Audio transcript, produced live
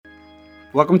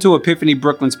Welcome to Epiphany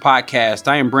Brooklyn's podcast.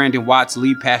 I am Brandon Watts,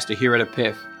 lead pastor here at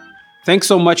Epiph. Thanks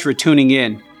so much for tuning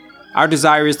in. Our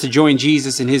desire is to join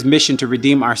Jesus in his mission to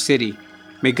redeem our city.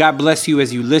 May God bless you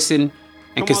as you listen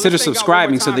and consider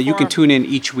subscribing so that you can tune in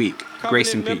each week.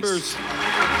 Grace and peace.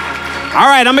 All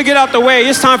right, I'm going to get out the way.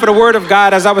 It's time for the word of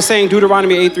God. As I was saying,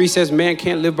 Deuteronomy 8:3 says, man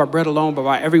can't live by bread alone, but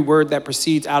by every word that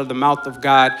proceeds out of the mouth of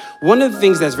God. One of the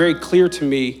things that's very clear to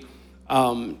me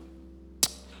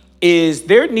is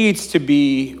there needs to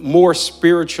be more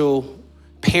spiritual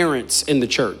parents in the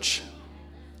church.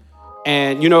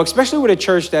 And, especially with a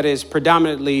church that is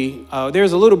predominantly,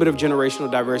 there's a little bit of generational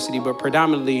diversity, but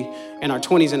predominantly in our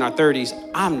 20s and our 30s.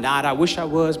 I'm not. I wish I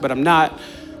was, but I'm not.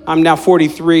 I'm now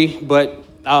 43, but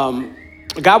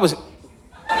God was...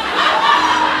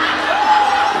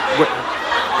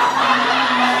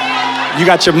 You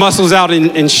got your muscles out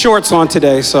in shorts on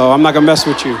today, so I'm not going to mess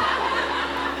with you.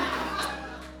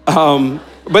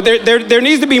 But there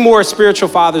needs to be more spiritual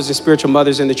fathers and spiritual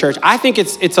mothers in the church. I think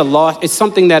it's a loss. It's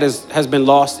something that has been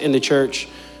lost in the church.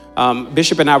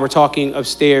 Bishop and I were talking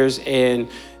upstairs, and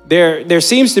there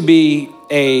seems to be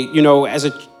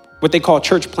as what they call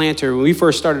church planter. When we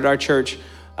first started our church,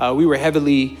 we were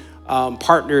heavily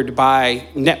partnered by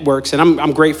networks, and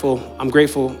I'm grateful. I'm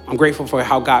grateful for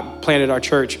how God planted our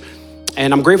church,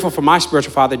 and I'm grateful for my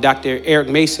spiritual father, Dr. Eric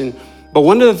Mason. But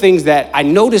one of the things that I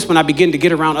noticed when I began to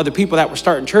get around other people that were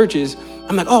starting churches,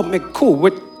 I'm like, oh man, cool.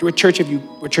 What church have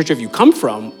you come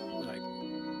from? Like,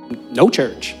 no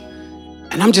church.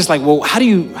 And I'm just like, well, how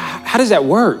does that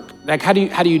work? Like, how do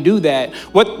you do that?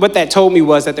 What that told me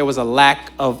was that there was a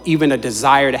lack of even a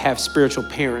desire to have spiritual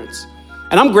parents.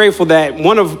 And I'm grateful that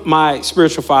one of my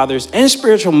spiritual fathers and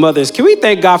spiritual mothers, can we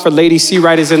thank God for Lady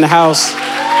Searight is in the house?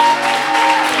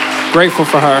 Grateful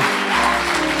for her.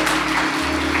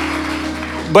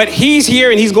 But he's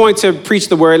here and he's going to preach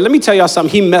the word. Let me tell y'all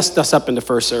something. He messed us up in the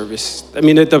first service. I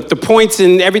mean, the points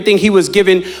and everything he was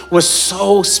given was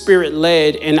so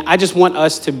spirit-led. And I just want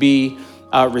us to be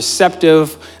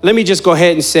receptive. Let me just go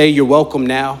ahead and say you're welcome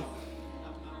now.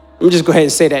 Let me just go ahead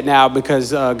and say that now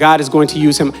because God is going to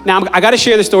use him. Now, I got to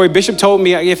share the story. Bishop told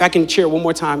me if I can share it one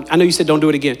more time. I know you said don't do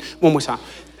it again. One more time.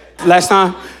 Last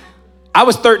time, I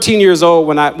was 13 years old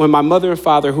when my mother and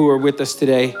father, who are with us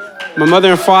today, my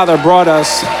mother and father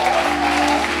brought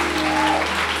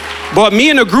me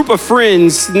and a group of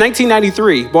friends,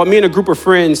 1993, brought me and a group of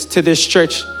friends to this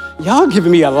church. Y'all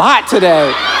giving me a lot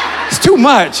today. It's too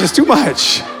much. It was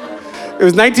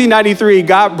 1993.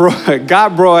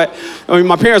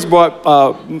 My parents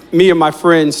brought me and my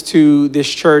friends to this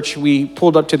church. We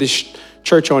pulled up to this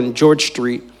church on George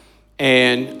Street.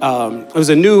 And it was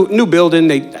a new building.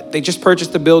 They just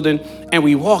purchased the building, and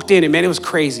we walked in, and man, it was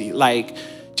crazy. Like,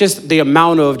 just the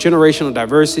amount of generational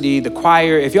diversity, the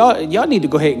choir. If y'all need to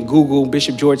go ahead and Google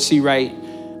Bishop George Searight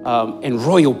and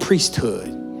Royal Priesthood.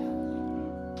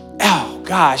 Oh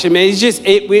gosh, I mean, it's just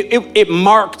it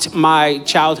marked my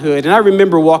childhood, and I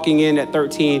remember walking in at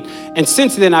 13. And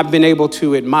since then, I've been able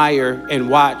to admire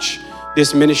and watch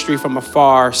this ministry from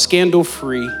afar,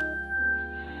 scandal-free.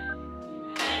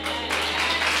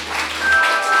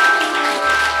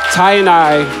 Ty and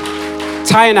I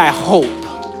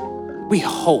we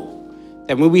hope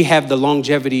that when we have the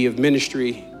longevity of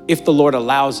ministry, if the Lord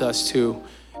allows us to,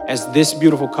 as this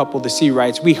beautiful couple, the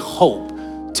Searights, we hope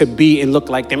to be and look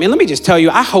like them. And let me just tell you,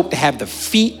 I hope to have the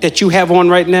feet that you have on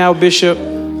right now, Bishop,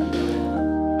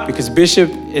 because Bishop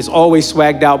is always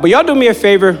swagged out. But y'all do me a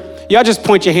favor. Y'all just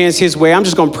point your hands his way. I'm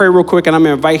just going to pray real quick, and I'm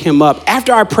going to invite him up.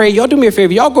 After I pray, y'all do me a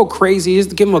favor. Y'all go crazy.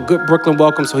 Just give him a good Brooklyn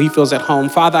welcome so he feels at home.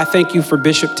 Father, I thank you for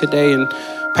Bishop today and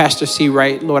Pastor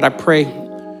Searight. Lord, I pray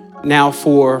now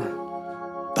for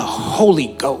the Holy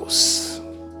Ghost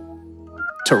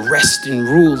to rest and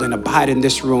rule and abide in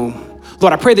this room.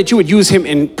 Lord, I pray that you would use him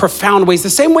in profound ways, the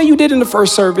same way you did in the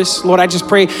first service. Lord, I just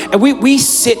pray. And we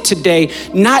sit today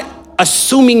not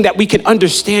assuming that we can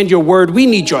understand your word. We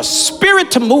need your spirit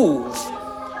to move.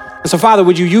 And so, Father,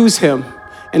 would you use him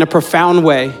in a profound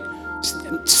way?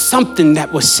 Something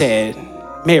that was said,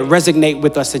 may it resonate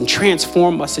with us and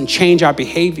transform us and change our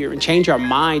behavior and change our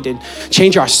mind and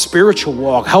change our spiritual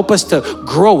walk. Help us to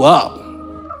grow up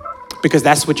because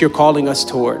that's what you're calling us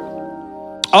toward.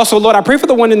 Also, Lord, I pray for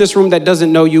the one in this room that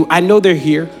doesn't know you. I know they're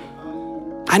here.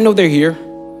 And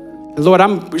Lord,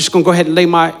 I'm just going to go ahead and lay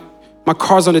my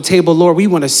cards on the table. Lord, we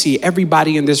want to see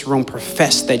everybody in this room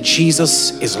profess that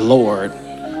Jesus is Lord.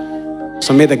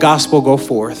 So may the gospel go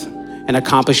forth and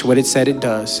accomplish what it said it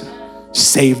does.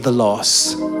 Save the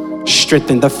lost,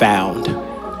 strengthen the found.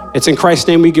 It's in Christ's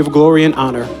name we give glory and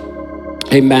honor.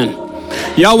 Amen.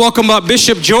 Y'all welcome up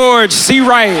Bishop George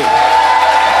Searight.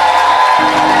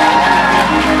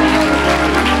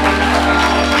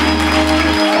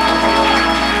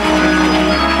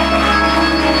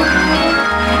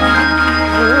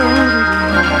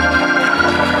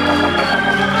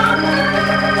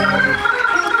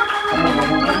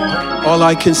 All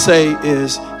I can say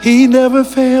is, he never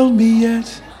failed me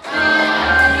yet.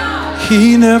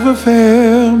 He never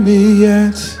failed me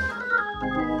yet.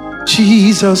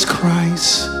 Jesus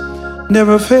Christ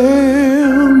never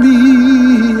failed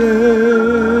me yet.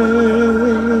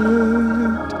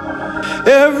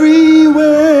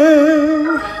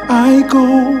 Everywhere I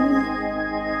go,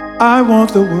 I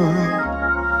want the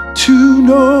world to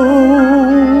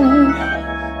know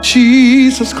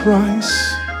Jesus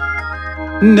Christ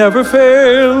never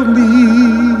failed me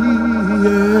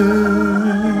yet.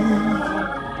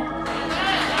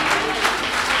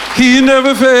 He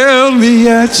never failed me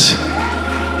yet.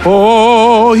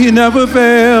 Oh, he never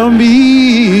failed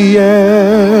me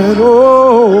yet.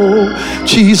 Oh,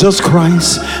 Jesus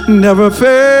Christ never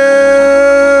failed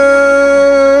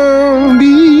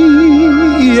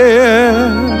me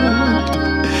yet.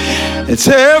 It's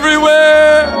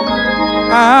everywhere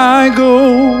I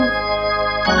go.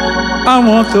 I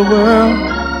want the world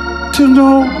to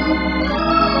know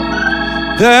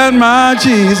that my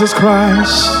Jesus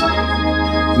Christ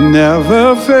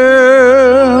never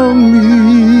failed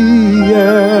me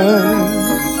yet.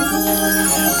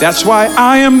 That's why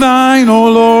I am thine, O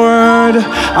Lord.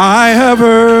 I have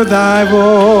heard thy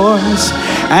voice,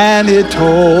 and it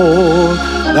told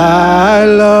thy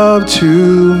love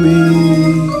to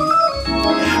me.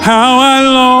 How I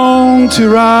long to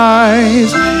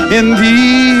rise in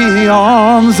the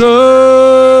arms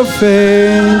of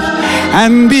faith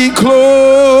and be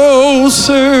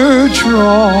closer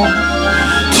drawn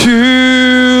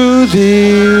to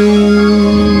thee.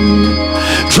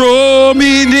 Draw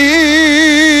me nearer,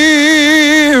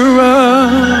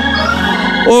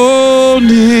 oh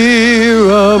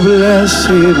nearer, blessed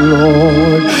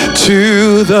Lord,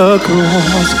 to the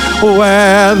cross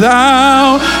where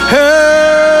thou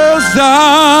hast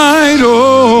died.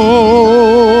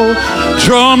 Oh,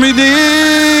 draw me nearer,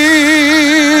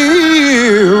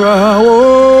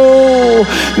 oh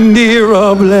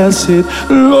nearer, blessed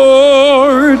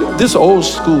Lord. This old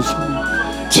school song.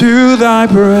 To thy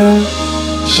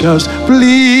precious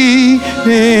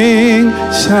bleeding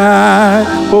side.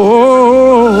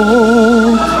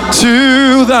 Oh,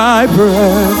 to thy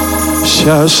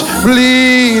precious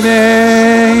bleeding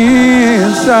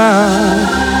side.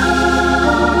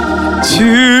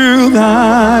 To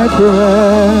thy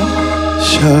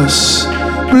precious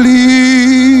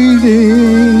bleeding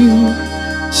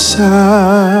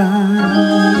side.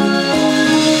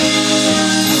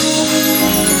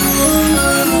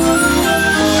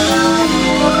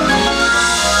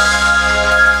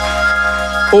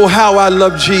 Oh, how I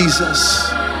love Jesus.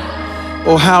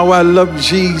 Oh, how I love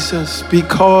Jesus,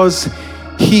 because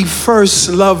he first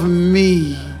loved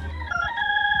me.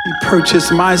 He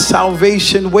purchased my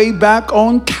salvation way back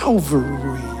on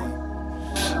Calvary.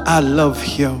 I love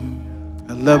him.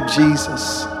 I love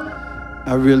Jesus.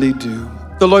 I really do.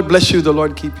 The Lord bless you. The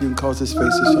Lord keep you and cause his face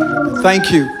to shine on you. Thank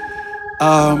you.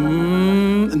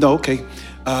 No, okay.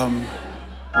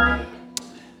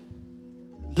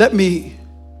 Let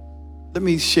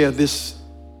me share this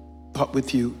thought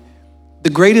with you. The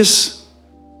greatest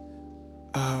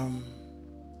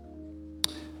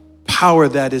power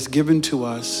that is given to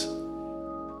us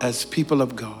as people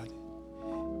of God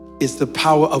is the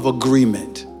power of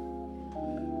agreement.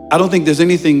 I don't think there's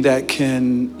anything that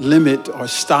can limit or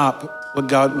stop what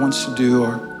God wants to do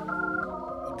or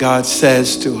what God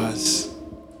says to us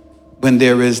when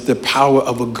there is the power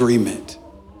of agreement.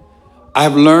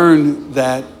 I've learned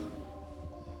that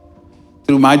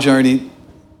through my journey,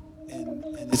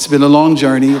 and it's been a long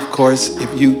journey, of course.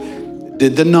 If you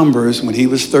did the numbers, when he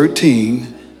was 13,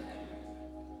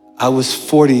 I was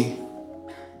 40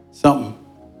 something.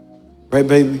 Right,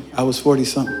 baby? I was 40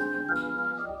 something.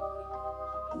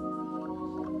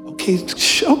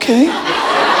 Okay.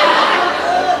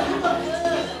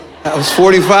 I was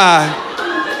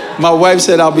 45. My wife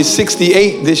said I'll be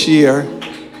 68 this year.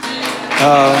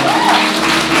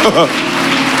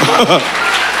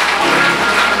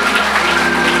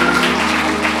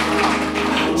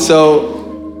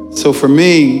 So for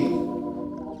me,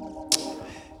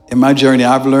 in my journey,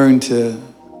 I've learned to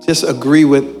just agree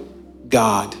with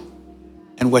God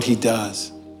and what he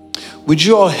does. Would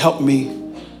you all help me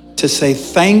to say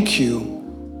thank you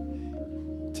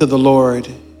to the Lord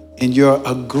in your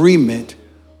agreement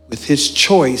with his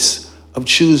choice of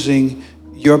choosing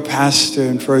your pastor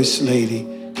and first lady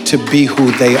to be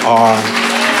who they are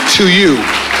to you.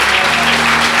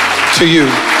 To you.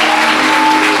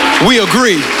 We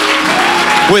agree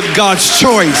with God's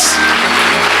choice.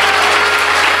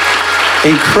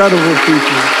 Incredible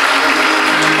people.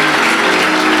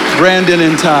 Brandon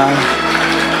and Ty.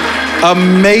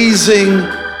 Amazing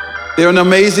They're an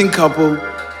amazing couple.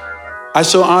 I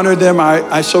so honor them.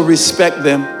 I so respect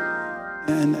them.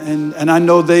 And I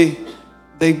know they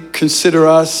consider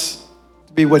us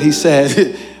to be what he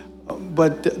said,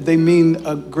 but they mean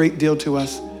a great deal to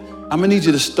us. I'm gonna need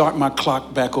you to start my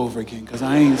clock back over again, because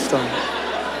I ain't started.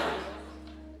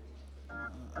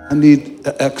 I need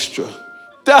an extra.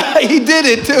 He did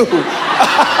it too.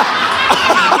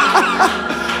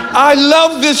 I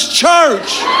love this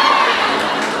church.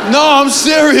 No, I'm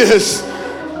serious.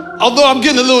 Although I'm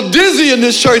getting a little dizzy in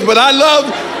this church, but I love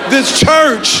this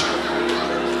church.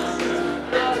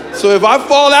 So if I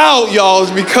fall out, y'all,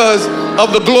 it's because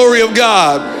of the glory of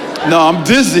God. No, I'm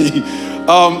dizzy.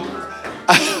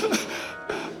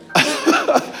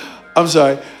 I'm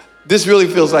sorry. This really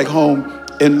feels like home.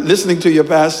 And listening to your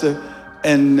pastor,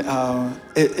 and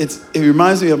it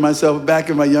reminds me of myself back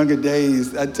in my younger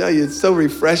days. I tell you, it's so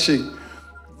refreshing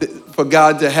for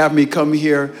God to have me come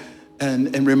here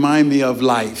and remind me of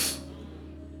life.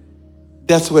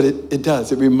 That's what it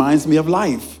does. It reminds me of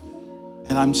life.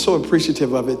 And I'm so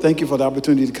appreciative of it. Thank you for the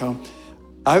opportunity to come.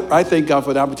 I thank God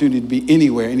for the opportunity to be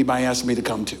anywhere anybody asks me to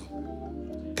come to.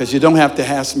 Because you don't have to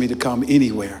ask me to come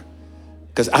anywhere.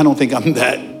 Because I don't think I'm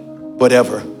that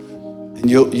whatever. And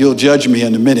you'll judge me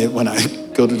in a minute when I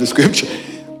go to the scripture.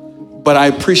 But I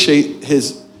appreciate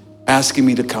his asking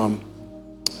me to come.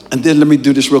 And then let me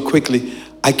do this real quickly.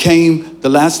 I came, the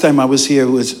last time I was here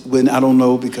was when, I don't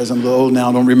know, because I'm a little old now,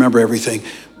 I don't remember everything.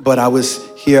 But I was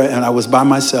here and I was by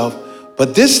myself.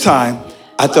 But this time,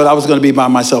 I thought I was going to be by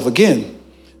myself again.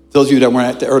 Those of you that were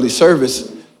at the early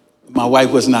service, my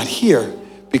wife was not here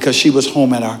because she was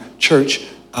home at our church,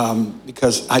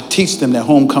 because I teach them that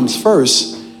home comes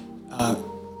first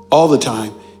all the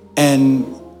time.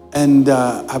 And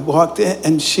I walked in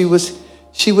and she was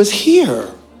here.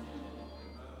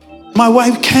 My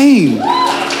wife came.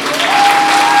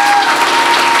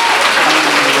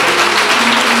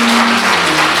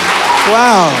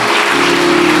 Wow.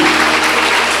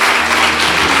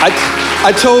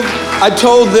 I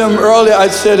told them earlier, I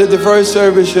said at the first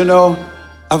service,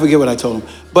 I forget what I told them.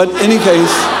 But in any case,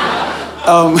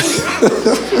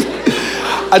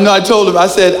 I told them, I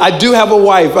said, I do have a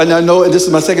wife. And I know this is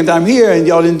my second time here and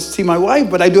y'all didn't see my wife,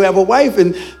 but I do have a wife.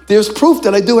 And there's proof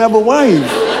that I do have a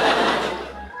wife.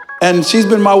 And she's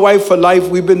been my wife for life.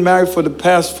 We've been married for the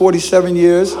past 47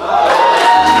 years.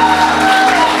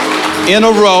 In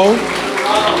a row.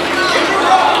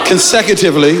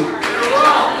 Consecutively.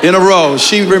 In a row.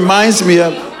 She reminds me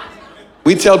of,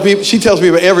 she tells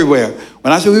people everywhere.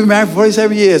 When I say we've been married for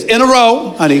 47 years, in a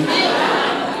row, honey.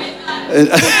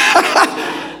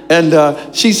 And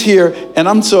she's here, and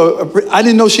I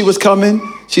didn't know she was coming.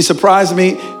 She surprised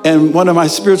me, and one of my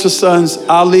spiritual sons,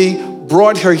 Ali,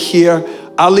 brought her here.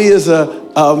 Ali is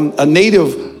a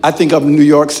native, I think, of New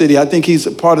York City. I think he's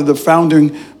a part of the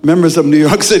founding members of New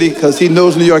York City because he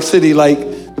knows New York City like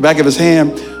the back of his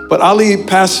hand. But Ali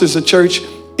pastors a church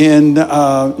in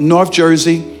North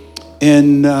Jersey,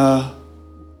 in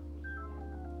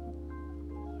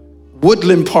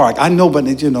Woodland Park. I know,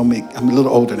 but you know me, I'm a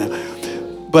little older now.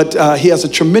 But he has a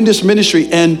tremendous ministry.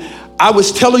 And I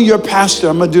was telling your pastor,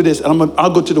 I'm gonna do this, and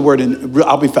I'll go to the word and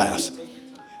I'll be fast.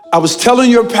 I was telling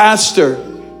your pastor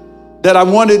that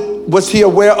was he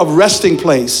aware of Resting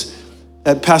Place,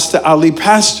 that Pastor Ali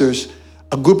pastors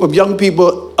a group of young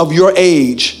people of your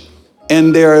age,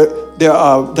 and their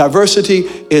diversity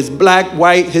is black,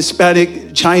 white,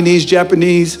 Hispanic, Chinese,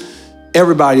 Japanese,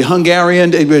 everybody,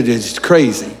 Hungarian. It's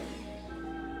crazy.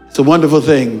 It's a wonderful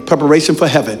thing, preparation for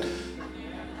heaven.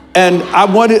 And I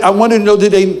wanted to know,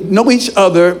 did they know each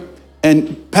other?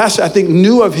 And Pastor, I think,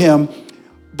 knew of him,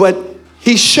 but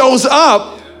he shows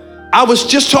up. I was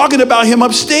just talking about him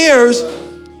upstairs,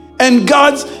 and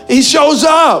he shows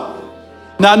up.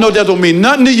 Now, I know that don't mean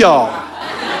nothing to y'all,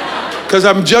 because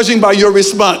I'm judging by your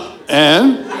response.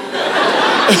 And?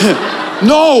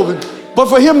 No, but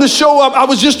for him to show up, I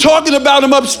was just talking about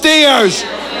him upstairs.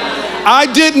 I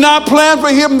did not plan for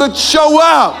him to show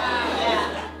up,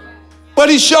 but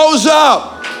he shows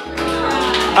up.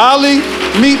 Ali,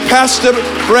 meet Pastor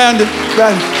Brandon.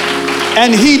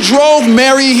 And he drove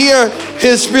Mary here,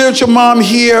 his spiritual mom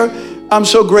here. I'm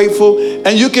so grateful.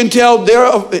 And you can tell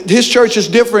his church is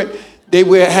different. He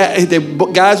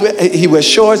wears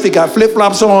shorts, they got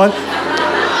flip-flops on.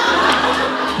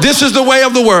 This is the way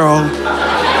of the world.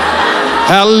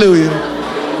 Hallelujah.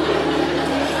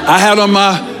 I had on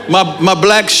my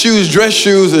black shoes, dress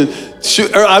shoes, and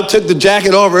I took the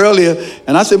jacket off earlier,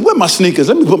 and I said, where are my sneakers?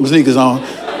 Let me put my sneakers on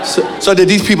so that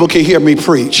these people can hear me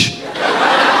preach.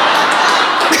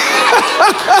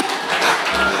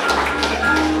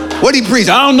 What he preach?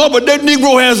 I don't know, but that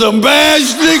Negro has some bad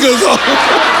sneakers on.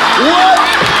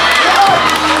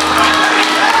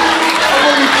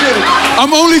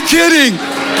 I'm only kidding.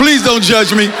 Please don't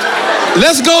judge me.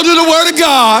 Let's go to the Word of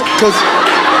God, because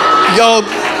y'all.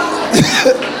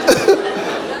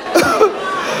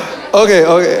 Okay.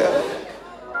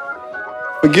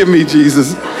 Forgive me,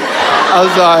 Jesus. I'm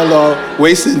sorry, Lord.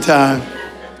 Wasting time.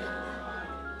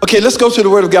 Okay, let's go to the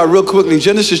Word of God real quickly.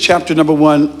 Genesis chapter number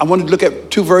 1. I want to look at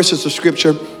 2 verses of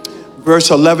Scripture, verse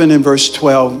 11 and verse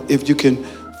 12. If you can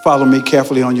follow me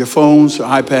carefully on your phones or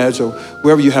iPads or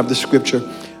wherever you have the Scripture.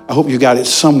 I hope you got it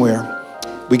somewhere.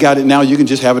 We got it now. You can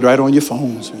just have it right on your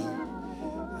phones.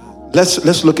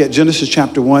 Let's look at Genesis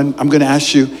chapter 1. I'm going to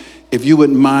ask you if you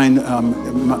wouldn't mind.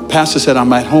 My pastor said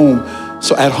I'm at home.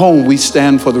 So at home, we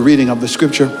stand for the reading of the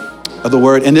Scripture of the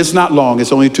Word. And it's not long.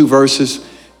 It's only 2 verses.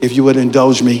 If you would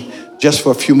indulge me just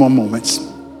for a few more moments.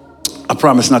 I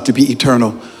promise not to be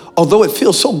eternal. Although it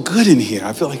feels so good in here.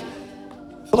 I feel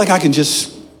like I can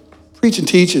just preach and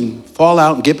teach and fall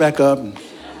out and get back up and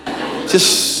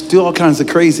just do all kinds of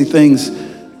crazy things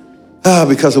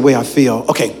because of the way I feel.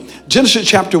 Okay, Genesis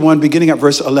chapter 1, beginning at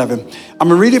verse 11. I'm going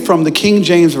to read it from the King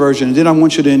James Version, and then I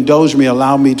want you to indulge me,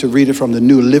 allow me to read it from the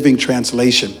New Living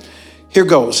Translation. Here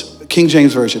goes, King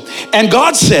James Version. And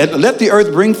God said, let the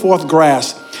earth bring forth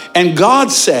grass. And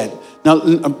God said,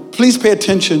 now please pay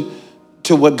attention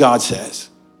to what God says.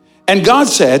 And God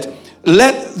said,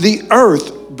 let the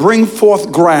earth bring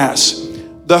forth grass,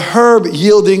 the herb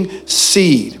yielding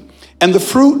seed, and the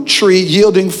fruit tree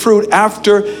yielding fruit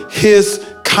after his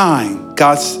kind.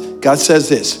 God says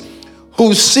this,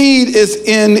 whose seed is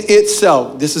in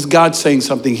itself. This is God saying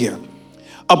something here.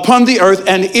 Upon the earth,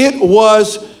 and it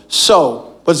was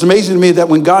so. But it's amazing to me that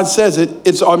when God says it,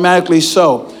 it's automatically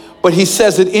so. But he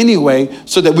says it anyway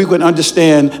so that we can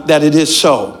understand that it is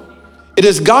so. It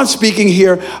is God speaking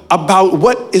here about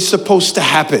what is supposed to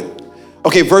happen.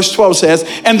 Okay, verse 12 says,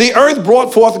 and the earth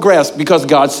brought forth grass because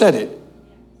God said it.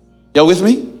 Y'all with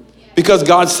me? Because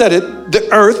God said it, the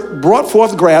earth brought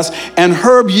forth grass and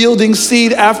herb yielding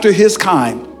seed after his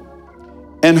kind.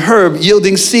 And herb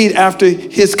yielding seed after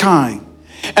his kind.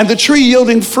 And the tree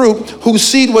yielding fruit whose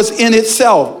seed was in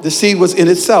itself. The seed was in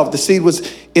itself. The seed was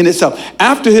in itself.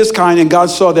 After his kind, and God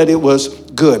saw that it was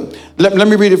good. Let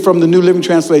me read it from the New Living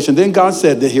Translation. Then God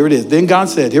said, here it is. Then God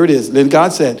said, here it is. Then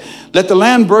God said, let the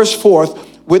land burst forth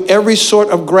with every sort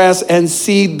of grass and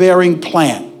seed-bearing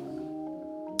plant.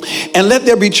 And let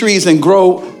there be trees that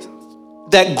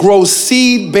grow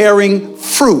seed-bearing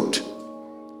fruit.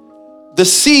 The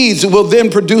seeds will then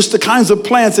produce the kinds of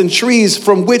plants and trees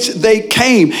from which they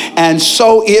came. And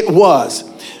so it was.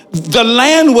 The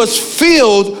land was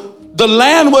filled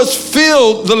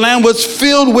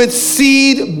with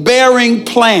seed-bearing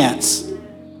plants.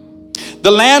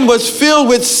 The land was filled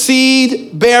with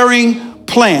seed-bearing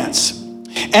plants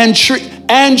and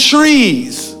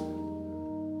trees.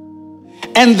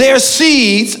 And their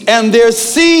seeds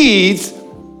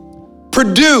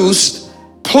produced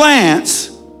plants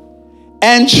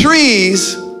and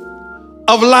trees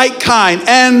of like kind.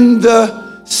 And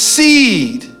the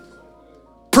seed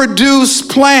produced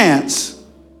plants.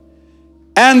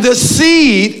 And the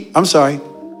seed,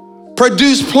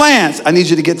 produced plants. I need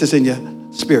you to get this in your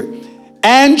spirit.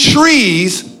 And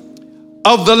trees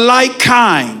of the like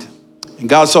kind. And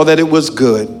God saw that it was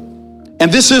good.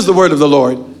 And this is the word of the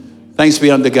Lord. Thanks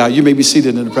be unto God. You may be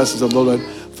seated in the presence of the Lord.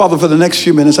 Father, for the next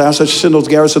few minutes, I ask that you send those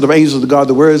garrison of angels of God,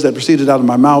 the words that proceeded out of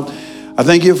my mouth. I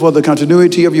thank you for the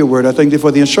continuity of your word. I thank you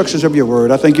for the instructions of your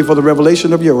word. I thank you for the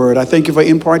revelation of your word. I thank you for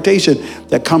impartation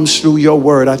that comes through your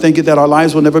word. I thank you that our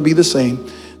lives will never be the same.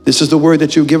 This is the word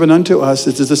that you've given unto us.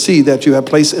 This is the seed that you have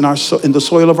placed in the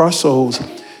soil of our souls.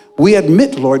 We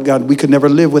admit, Lord God, we could never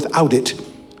live without it.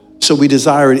 So we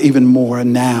desire it even more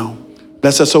now.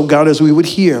 Bless us, oh God, as we would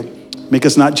hear. Make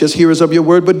us not just hearers of your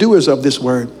word, but doers of this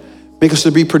word. Make us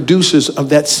to be producers of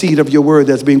that seed of your word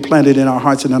that's being planted in our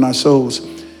hearts and in our souls.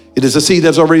 It is a seed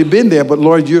that's already been there, but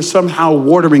Lord, you're somehow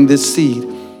watering this seed,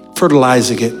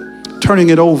 fertilizing it, turning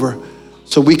it over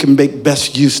so we can make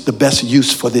the best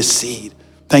use for this seed.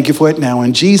 Thank you for it now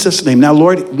in Jesus' name. Now,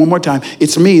 Lord, one more time,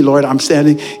 it's me, Lord. I'm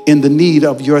standing in the need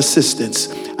of your assistance.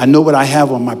 I know what I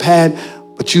have on my pad,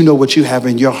 but you know what you have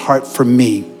in your heart for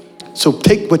me. So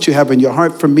take what you have in your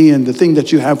heart for me and the thing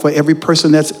that you have for every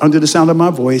person that's under the sound of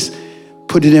my voice,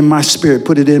 put it in my spirit,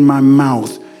 put it in my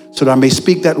mouth, so that I may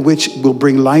speak that which will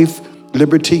bring life,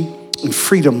 liberty, and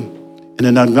freedom, and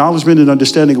an acknowledgement and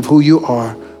understanding of who you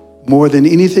are more than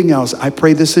anything else. I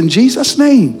pray this in Jesus'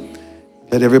 name.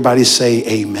 Let everybody say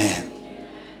amen.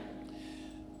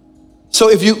 So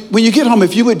when you get home,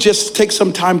 if you would just take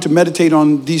some time to meditate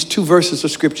on these 2 verses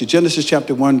of scripture, Genesis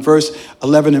chapter 1, verse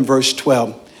 11 and verse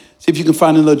 12. See if you can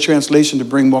find another translation to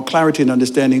bring more clarity and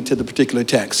understanding to the particular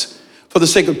text. For the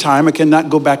sake of time, I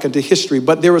cannot go back into history,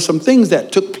 but there were some things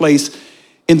that took place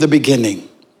in the beginning.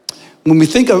 When we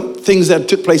think of things that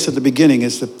took place at the beginning,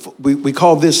 we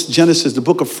call this Genesis, the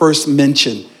book of first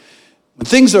mention. When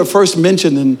things are first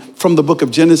mentioned from the book of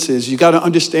Genesis, you got to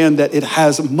understand that it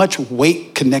has much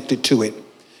weight connected to it.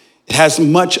 It has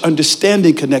much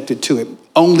understanding connected to it,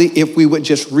 only if we would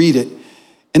just read it.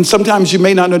 And sometimes you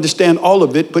may not understand all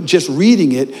of it, but just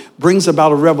reading it brings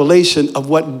about a revelation of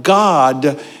what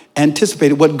God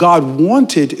anticipated, what God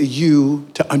wanted you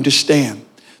to understand.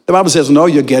 The Bible says, no,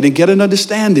 get an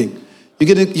understanding.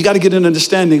 You got to get an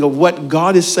understanding of what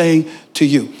God is saying to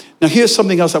you. Now, here's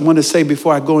something else I want to say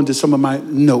before I go into some of my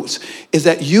notes, is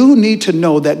that you need to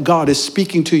know that God is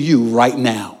speaking to you right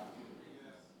now.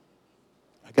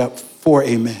 I got 4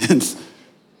 amens.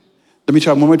 Let me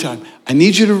try one more time. I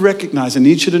need you to recognize, I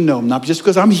need you to know, not just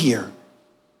because I'm here,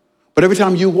 but every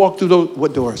time you walk through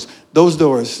those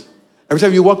doors. Every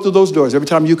time you walk through those doors, every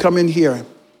time you come in here,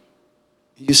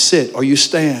 you sit or you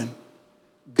stand,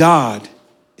 God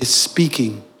is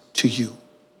speaking to you.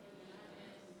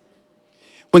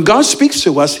 When God speaks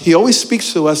to us, he always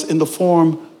speaks to us in the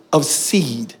form of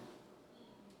seed.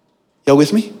 Y'all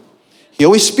with me? He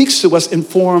always speaks to us in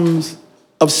forms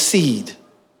of seed.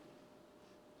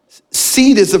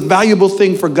 Seed is a valuable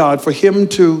thing for God, for him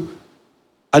to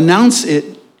announce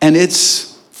it, and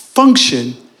its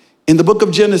function in the book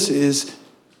of Genesis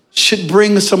should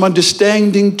bring some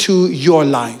understanding to your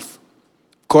life.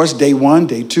 Of course, day 1,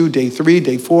 day 2, day 3,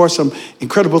 day 4, some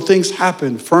incredible things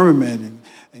happen. Firmament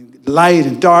and light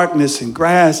and darkness and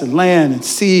grass and land and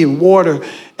sea and water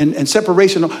and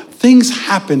separation. Things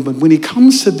happen, but when it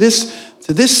comes to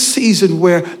this season,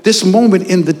 where this moment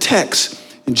in the text,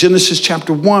 in Genesis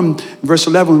chapter 1, verse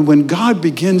 11, when God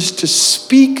begins to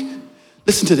speak,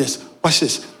 listen to this, watch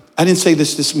this. I didn't say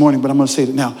this morning, but I'm going to say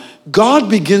it now. God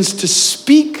begins to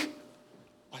speak,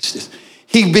 watch this.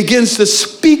 He begins to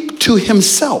speak to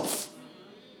himself.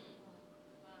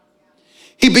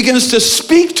 He begins to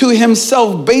speak to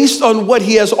himself based on what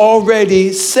he has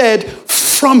already said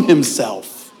from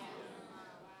himself.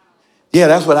 Yeah,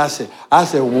 that's what I said. I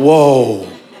said,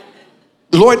 whoa.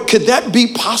 Lord, could that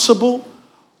be possible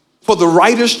for the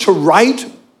writers to write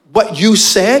what you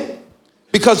said?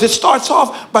 Because it starts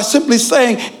off by simply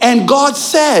saying, and God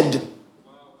said.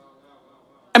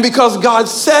 And because God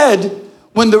said,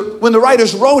 when the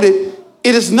writers wrote it,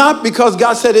 it is not because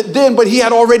God said it then, but he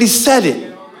had already said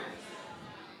it.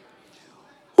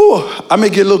 Whew, I may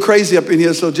get a little crazy up in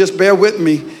here, so just bear with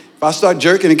me. If I start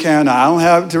jerking and carrying on, I don't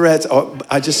have Tourette's,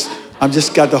 I'm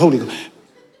just got the Holy Ghost.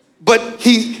 But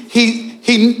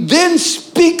he then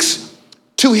speaks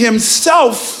to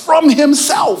himself from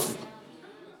himself.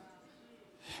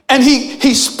 And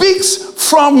he speaks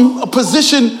from a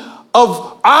position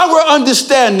of our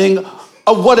understanding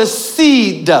of what a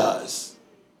seed does.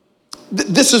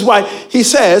 This is why he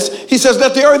says,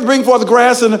 let the earth bring forth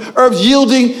grass and the earth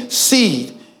yielding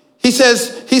seed. He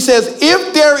says,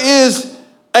 if there is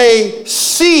a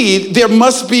seed, there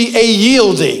must be a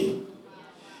yielding.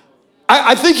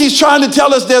 I think he's trying to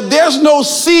tell us that there's no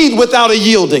seed without a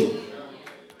yielding.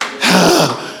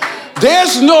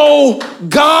 There's no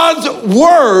God's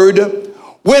word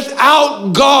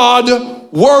without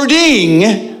God wording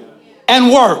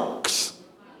and works.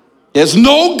 There's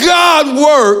no God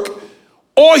work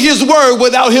or his word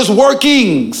without his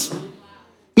workings.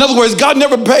 In other words, God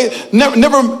never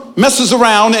messes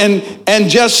around and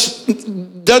just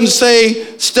doesn't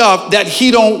say stuff that he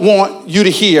don't want you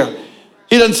to hear.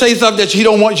 He doesn't say stuff that he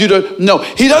don't want you to know.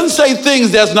 He doesn't say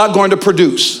things that's not going to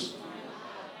produce.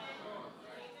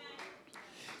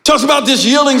 Talks about this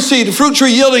yielding seed, the fruit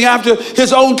tree yielding after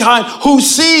his own kind, whose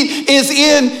seed is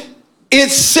in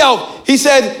itself. He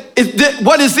said,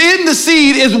 what is in the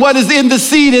seed is what is in the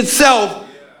seed itself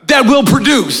that will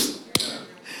produce.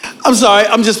 I'm sorry,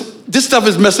 this stuff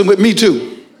is messing with me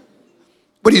too.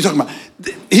 What are you talking about?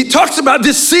 He talks about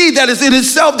this seed that is in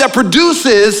itself that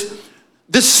produces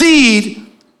the seed.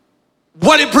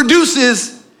 What it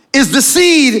produces is the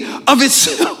seed of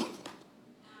itself.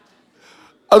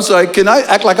 I'm sorry, can I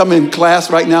act like I'm in class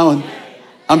right now and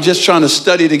I'm just trying to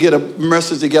study to get a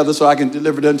message together so I can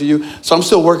deliver it unto you? So I'm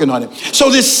still working on it. So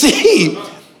this seed,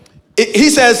 he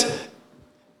says,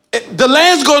 the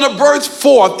land's going to birth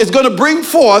forth. It's going to bring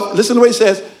forth, listen to what he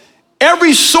says,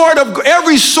 every sort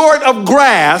of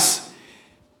grass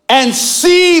and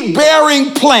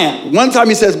seed-bearing plant. One time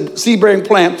he says seed-bearing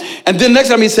plant, and then next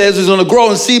time he says it's going to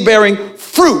grow in seed-bearing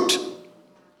fruit.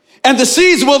 And the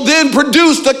seeds will then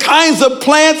produce the kinds of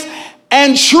plants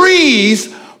and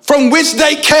trees from which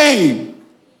they came.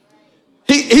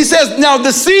 He says, now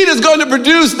the seed is going to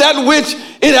produce that which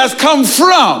it has come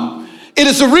from. In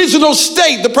its original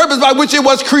state, the purpose by which it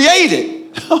was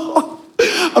created.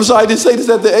 I'm sorry, I didn't say this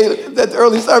at the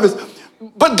early service.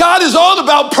 But God is all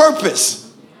about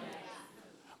purpose.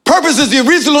 Purpose is the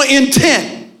original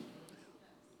intent.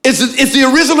 It's the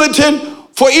original intent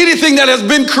for anything that has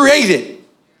been created.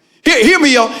 Hear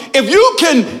me, y'all. If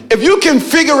you can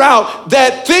figure out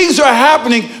that things are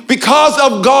happening because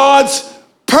of God's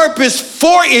purpose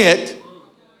for it,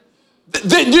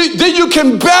 then you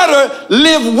can better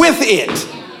live with it.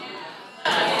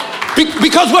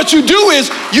 Because what you do is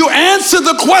you answer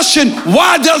the question,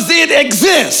 why does it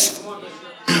exist?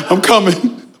 I'm coming.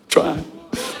 I'm trying.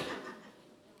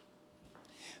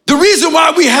 The reason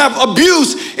why we have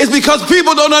abuse is because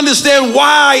people don't understand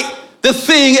why the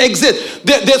thing exists.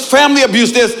 There's family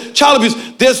abuse, there's child abuse,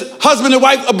 there's husband and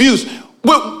wife abuse.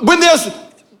 When there's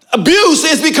abuse,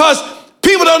 it's because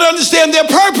people don't understand their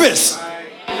purpose.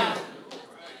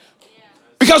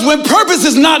 Because when purpose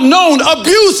is not known,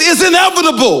 abuse is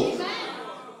inevitable.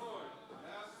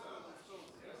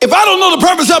 If I don't know the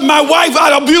purpose of my wife,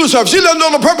 I'd abuse her. If she doesn't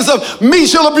know the purpose of me,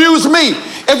 she'll abuse me.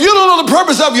 If you don't know the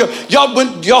purpose of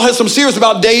y'all had some serious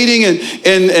about dating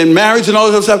and marriage and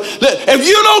all that stuff. If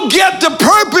you don't get the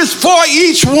purpose for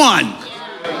each one,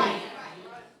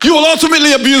 you will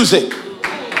ultimately abuse it.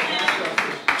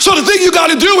 So the thing you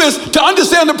got to do is to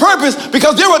understand the purpose,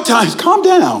 because there are times, calm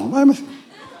down.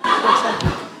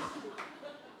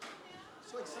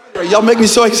 Y'all make me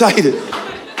so excited.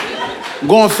 I'm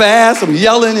going fast, I'm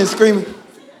yelling and screaming.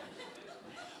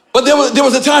 But there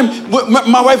was a time,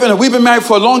 my wife and I, we've been married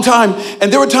for a long time,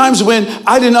 and there were times when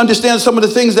I didn't understand some of the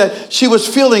things that she was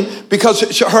feeling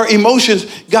because her emotions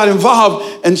got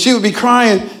involved, and she would be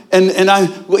crying, and I,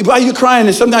 why are you crying?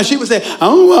 And sometimes she would say, I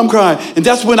don't know why I'm crying. And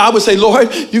that's when I would say,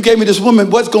 Lord, you gave me this woman,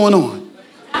 what's going on?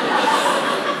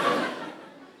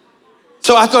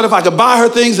 So I thought if I could buy her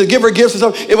things and give her gifts and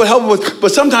stuff, it would help with,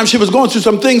 but sometimes she was going through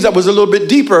some things that was a little bit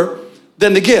deeper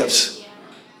than the gifts.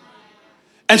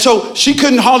 And so she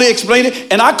couldn't hardly explain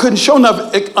it, and I couldn't sure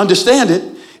enough understand it.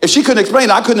 If she couldn't explain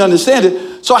it, I couldn't understand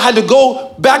it. So I had to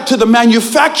go back to the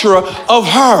manufacturer of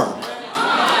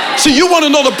her. So you want to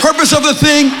know the purpose of the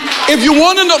thing? If you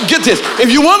want to know, get this,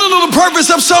 if you want to know the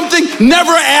purpose of something,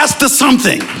 never ask the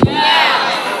something.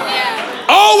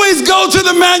 Always go to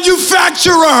the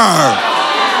manufacturer.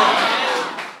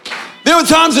 There were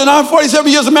times in our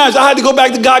 47 years of marriage, I had to go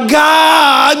back to God.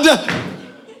 God,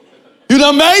 you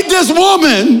done made this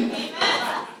woman.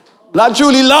 I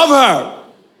truly love her,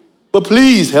 but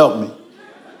please help me.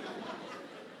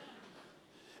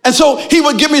 And so he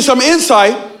would give me some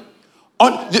insight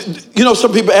on,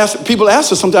 some people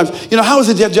ask us sometimes, how is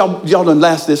it that y'all done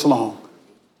last this long?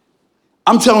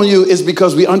 I'm telling you, it's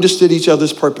because we understood each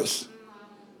other's purpose.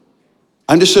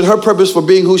 I understood her purpose for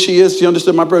being who she is. She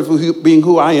understood my purpose for being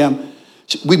who I am.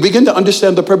 We begin to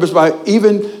understand the purpose by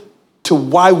even to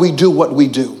why we do what we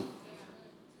do.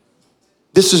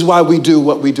 This is why we do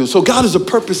what we do. So God is a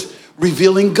purpose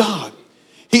revealing God.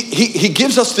 He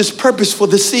gives us this purpose for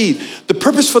the seed. The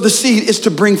purpose for the seed is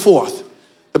to bring forth.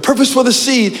 The purpose for the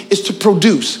seed is to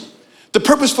produce. The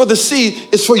purpose for the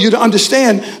seed is for you to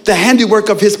understand the handiwork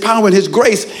of his power and his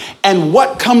grace and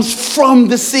what comes from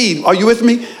the seed. Are you with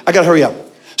me? I gotta hurry up.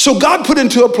 So God put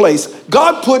into place.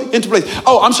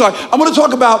 Oh, I'm sorry. I want to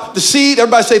talk about the seed.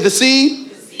 Everybody say the seed.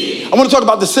 The seed. I want to talk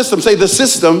about the system. Say the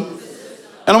system.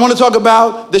 And I want to talk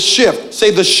about the shift.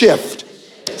 Say the shift.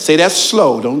 Say that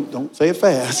slow. Don't say it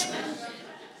fast.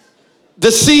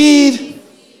 The seed,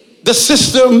 the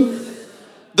system,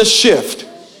 the shift.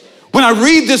 When I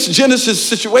read this Genesis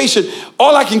situation,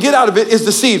 all I can get out of it is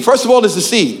the seed. First of all, it's the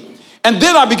seed. And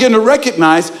then I begin to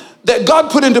recognize that God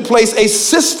put into place a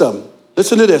system.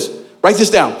 Listen to this. Write this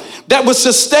down. That would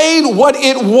sustain what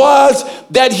it was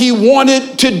that he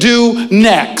wanted to do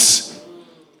next.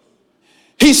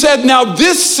 He said, now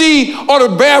this seed ought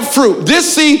to bear fruit.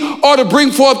 This seed ought to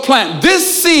bring forth plant.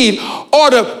 This seed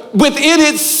ought to, within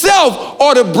itself,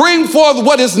 ought to bring forth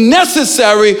what is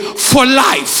necessary for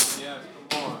life.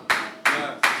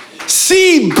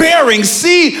 Seed bearing,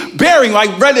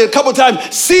 I read it a couple of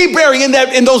times, seed bearing in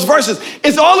those verses.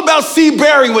 It's all about seed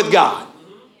bearing with God.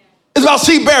 It's about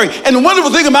seed bearing. And the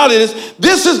wonderful thing about it is,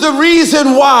 this is the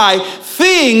reason why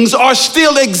things are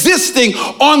still existing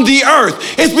on the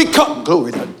earth. It's because,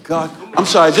 glory to God. I'm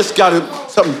sorry, I just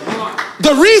got something.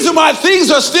 The reason why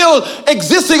things are still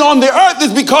existing on the earth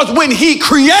is because when he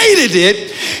created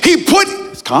it, he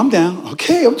put, calm down.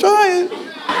 Okay, I'm trying.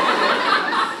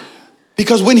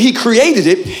 Because when he created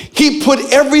it, he put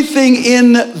everything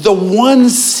in the one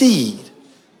seed.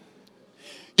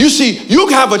 You see, you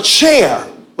have a chair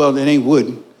Well, it ain't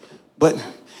wooden, but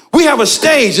we have a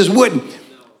stage that's wooden.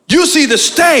 You see the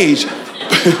stage.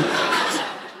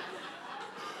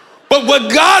 But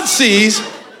what God sees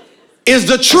is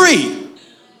the tree.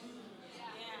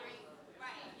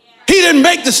 He didn't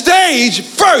make the stage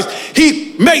first.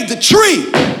 He made the tree.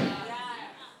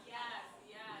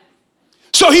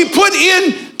 So he put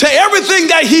into everything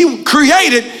that he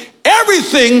created,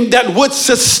 everything that would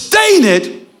sustain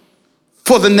it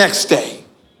for the next day.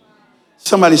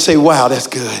 Somebody say, wow, that's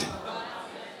good.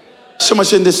 So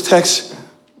much in this text.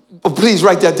 But please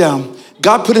write that down.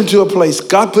 God put into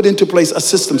place a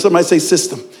system. Somebody say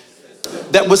system.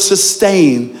 That would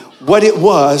sustain what it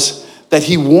was that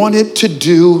he wanted to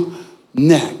do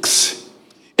next.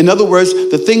 In other words,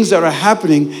 the things that are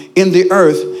happening in the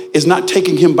earth is not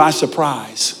taking him by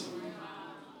surprise.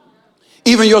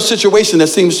 Even your situation that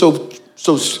seems so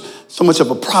much of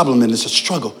a problem and it's a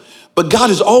struggle. But God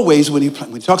is always, when he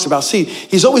talks about seed,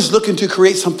 he's always looking to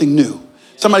create something new.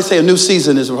 Somebody say a new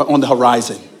season is on the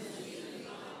horizon.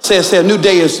 Say a new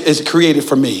day is created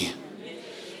for me.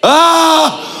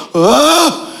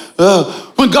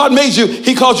 When God made you,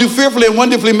 he called you fearfully and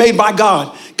wonderfully made by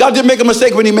God. God didn't make a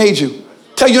mistake when he made you.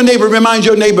 Tell your neighbor, remind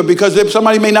your neighbor, because if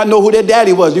somebody may not know who their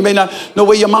daddy was. You may not know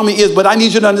where your mommy is, but I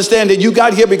need you to understand that you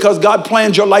got here because God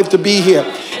planned your life to be here.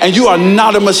 And you are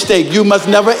not a mistake. You must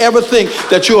never ever think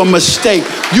that you're a mistake.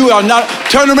 You are not.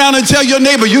 Turn around and tell your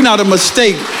neighbor, you're not a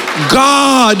mistake.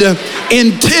 God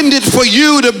intended for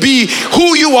you to be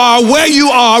who you are, where you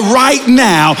are right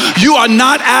now. You are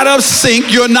not out of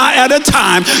sync. You're not out of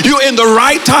time. You're in the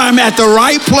right time at the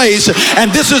right place.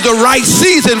 And this is the right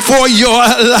season for your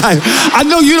life. I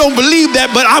know you don't believe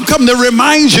that, but I'm coming to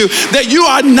remind you that you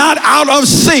are not out of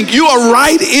sync. You are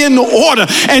right in order.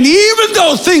 And even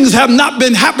though things have not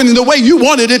been happening the way you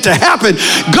wanted it to happen,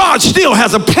 God still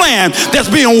has a plan that's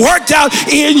being worked out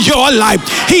in your life.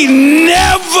 He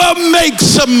never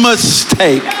makes a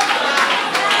mistake.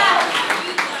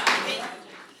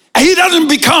 He doesn't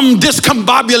become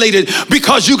discombobulated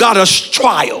because you got a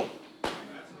trial.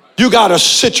 You got a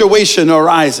situation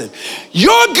arising.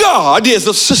 Your God is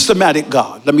a systematic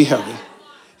God. Let me help you.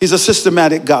 He's a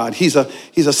systematic God. He's a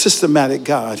systematic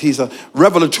God. He's a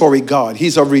revelatory God.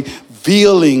 He's a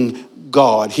revealing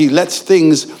God. He lets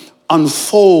things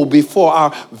unfold before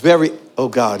our very, oh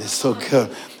God, it's so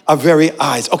good. Our very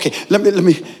eyes. Okay, let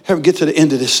me get to the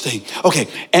end of this thing. Okay,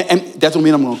 and that don't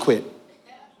mean I'm gonna quit.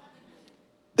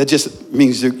 That just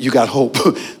means you got hope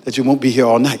that you won't be here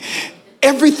all night.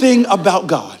 Everything about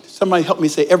God. Somebody help me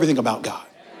say everything about God.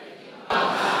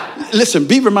 Listen,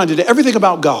 be reminded that everything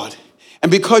about God,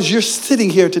 and because you're sitting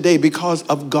here today because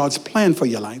of God's plan for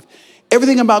your life,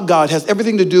 everything about God has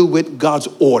everything to do with God's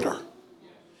order.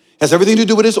 It has everything to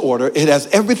do with his order. It has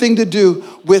everything to do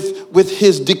with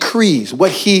his decrees,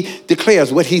 what he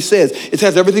declares, what he says. It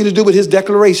has everything to do with his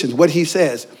declarations, what he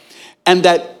says. And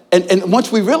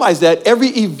once we realize that, every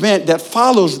event that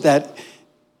follows that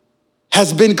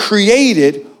has been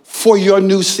created for your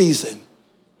new season.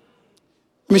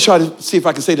 Let me try to see if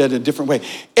I can say that in a different way.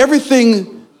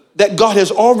 Everything that God has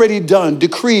already done,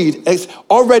 decreed, has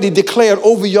already declared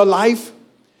over your life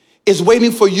is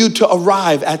waiting for you to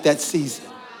arrive at that season.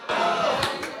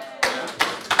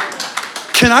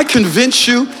 Can I convince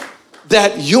you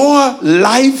that your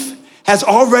life has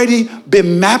already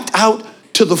been mapped out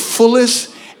to the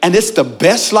fullest and it's the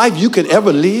best life you could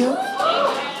ever live?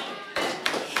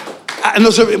 I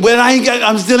know, so when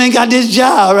I still ain't got this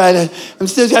job, right? I'm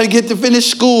still trying to get to finish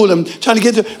school. I'm trying to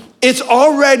get to, it's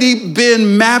already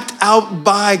been mapped out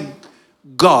by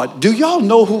God. Do y'all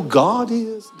know who God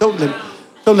is? Don't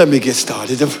let me get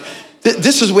started.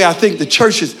 This is where I think the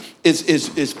church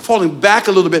is falling back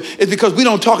a little bit. It's because we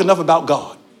don't talk enough about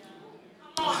God.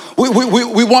 We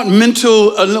want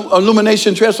mental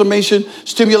illumination, transformation,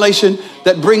 stimulation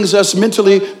that brings us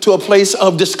mentally to a place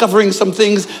of discovering some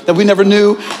things that we never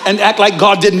knew and act like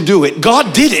God didn't do it.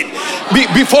 God did it.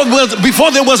 Before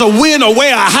there was a when or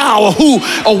where or how or who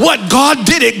or what, God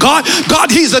did it. God,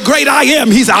 he's a great I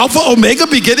am. He's Alpha, Omega,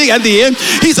 beginning and the end.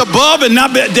 He's above and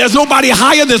not, there's nobody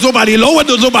higher, there's nobody lower,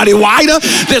 there's nobody wider.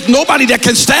 There's nobody that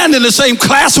can stand in the same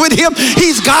class with him.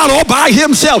 He's God all by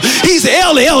himself. He's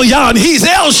El Elyon. He's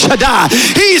El Shaddai.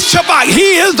 He's Shabbat.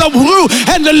 He is the true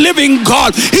and the living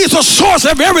God. He's the source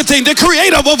of everything, the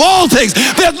creator of all things.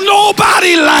 There's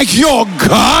nobody like your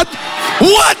God.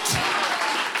 What?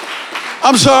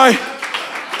 I'm sorry.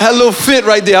 I had a little fit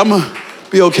right there. I'm going to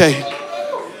be okay.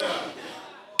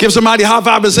 Give somebody a high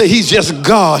five and say, he's just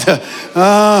God.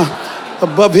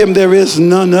 Above him there is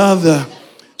none other.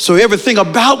 So everything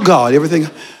about God, everything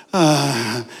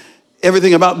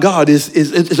about God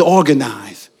is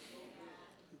organized.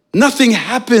 Nothing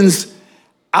happens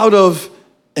out of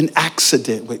an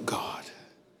accident with God.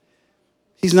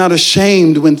 He's not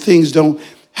ashamed when things don't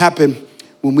happen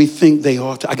when we think they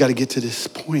ought to. I got to get to this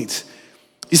point.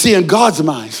 You see, in God's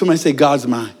mind, somebody say God's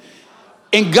mind.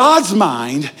 In God's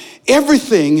mind,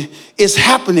 everything is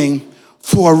happening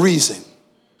for a reason.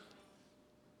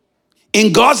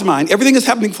 In God's mind, everything is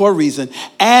happening for a reason.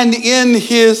 And in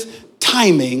his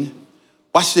timing,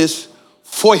 watch this,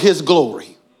 for his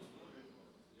glory.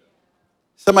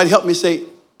 Somebody help me say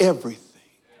everything.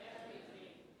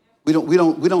 We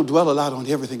don't dwell a lot on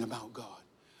everything about God.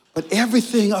 But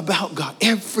everything about God,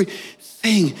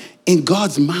 everything in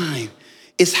God's mind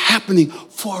is happening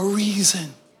for a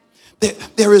reason.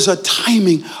 There is a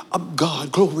timing of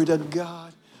God. Glory to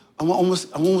God. I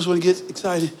almost want to get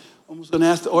excited. I'm almost going to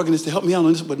ask the organist to help me out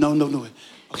on this, but no.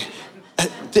 Okay.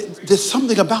 There's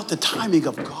something about the timing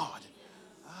of God.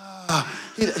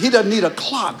 He doesn't need a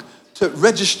clock to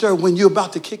register when you're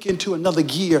about to kick into another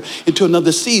gear, into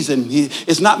another season.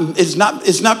 It's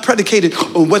not predicated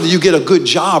on whether you get a good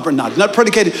job or not. It's not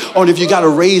predicated on if you got a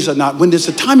raise or not. When there's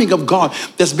a timing of God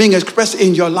that's being expressed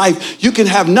in your life, you can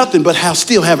have nothing but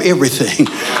still have everything.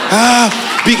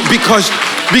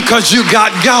 Because you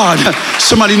got God.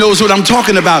 Somebody knows what I'm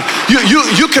talking about.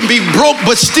 You can be broke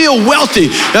but still wealthy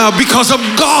because of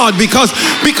God. Because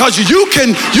you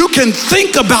can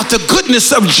think about the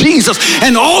goodness of Jesus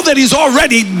and all that he's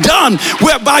already done,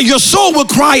 whereby your soul will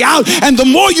cry out. And the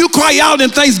more you cry out in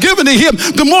thanksgiving to him,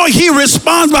 the more he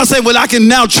responds by saying, well, I can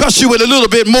now trust you with a little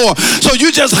bit more. So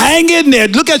you just hang in there.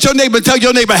 Look at your neighbor and tell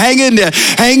your neighbor, hang in there,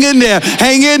 hang in there,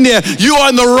 hang in there. You are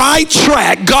on the right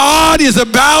track. God is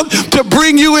about to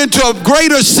bring you into a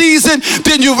greater season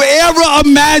than you've ever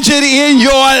imagined in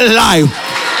your life.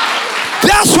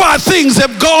 That's why things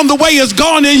have gone the way it's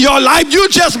gone in your life.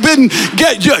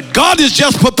 God is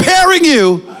just preparing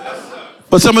you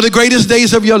for some of the greatest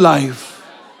days of your life.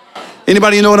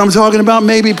 Anybody know what I'm talking about?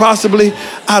 Maybe, possibly,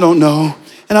 I don't know.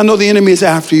 And I know the enemy is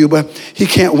after you, but he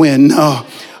can't win. No.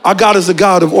 Our God is a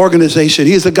God of organization.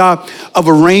 He's a God of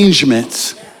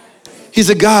arrangements. He's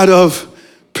a God of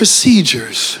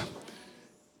procedures.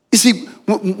 You see,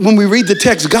 when we read the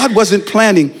text, God wasn't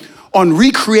planning on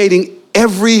recreating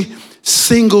every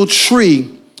single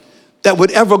tree that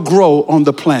would ever grow on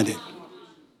the planet.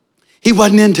 He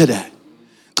wasn't into that.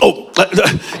 Oh,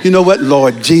 you know what,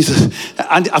 Lord Jesus,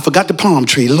 I forgot the palm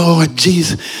tree. Lord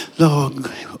Jesus,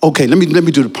 Lord. Okay, let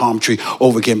me do the palm tree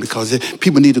over again because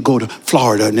people need to go to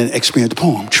Florida and then experience the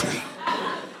palm tree.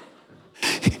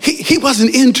 He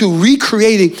wasn't into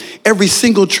recreating every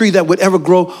single tree that would ever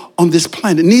grow on this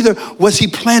planet. Neither was he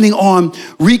planning on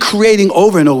recreating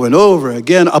over and over and over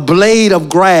again a blade of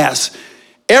grass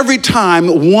every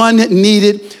time one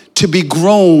needed to be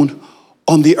grown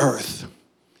on the earth.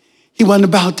 He wasn't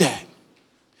about that.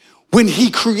 When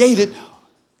he created,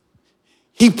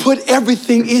 he put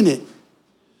everything in it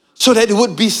so that it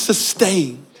would be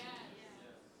sustained.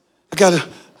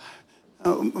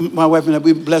 My wife and I,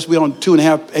 we're blessed. We're on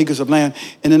 2.5 acres of land,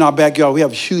 and in our backyard, we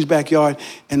have a huge backyard.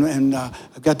 And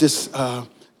I've got this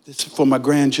for my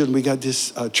grandchildren. We got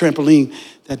this trampoline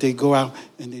that they go out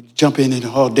and they jump in it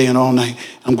all day and all night.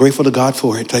 I'm grateful to God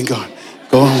for it. Thank God.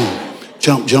 Go on,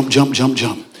 jump, jump, jump, jump,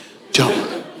 jump,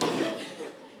 jump.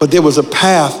 But there was a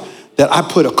path that I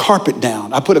put a carpet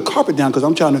down. I put a carpet down because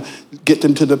I'm trying to get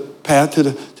them to the path to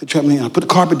the trampoline. I put the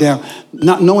carpet down,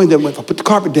 not knowing that if I put the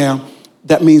carpet down,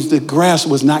 that means the grass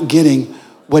was not getting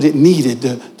what it needed.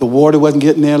 The water wasn't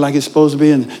getting there like it's supposed to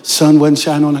be, and the sun wasn't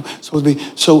shining on it supposed to be.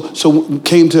 So we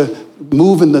came to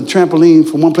moving the trampoline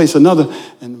from one place to another,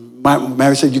 and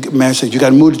Mary said, you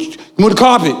got to move the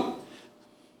carpet.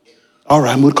 All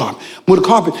right, move the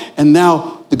carpet. And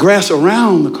now the grass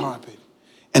around the carpet,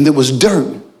 and there was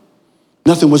dirt.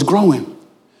 Nothing was growing.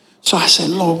 So I said,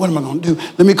 Lord, what am I going to do?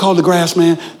 Let me call the grass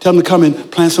man, tell him to come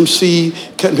and plant some seed,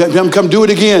 come do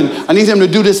it again. I need him to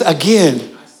do this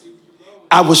again.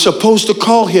 I was supposed to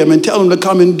call him and tell him to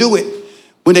come and do it.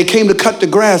 When they came to cut the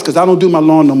grass, because I don't do my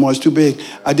lawn no more, it's too big.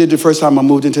 I did the first time I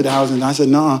moved into the house, and I said,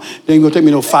 no, it ain't going to take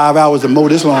me no 5 hours to mow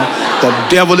this lawn. The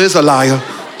devil is a liar.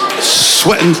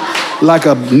 Sweating like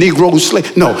a Negro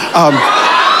slave. No,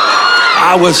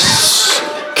 I was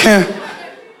caring.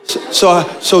 So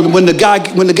when the guy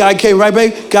came, right,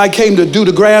 babe? Guy came to do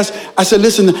the grass. I said,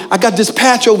 listen, I got this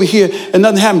patch over here and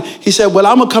nothing happened. He said, well,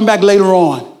 I'm gonna come back later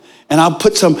on and I'll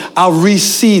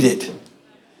reseed it.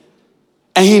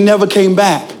 And he never came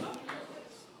back.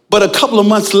 But a couple of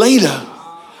months later,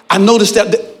 I noticed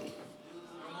that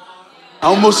I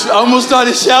almost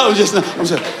started shouting just now.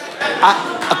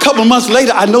 A couple of months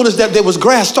later, I noticed that there was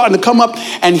grass starting to come up,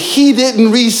 and he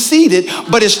didn't reseed it,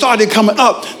 but it started coming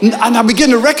up. And I began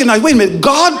to recognize, wait a minute,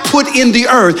 God put in the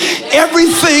earth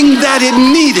everything that it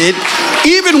needed,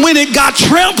 even when it got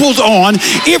trampled on.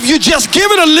 If you just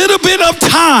give it a little bit of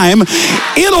time,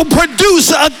 it'll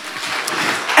produce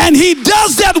and he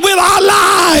does that with our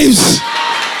lives.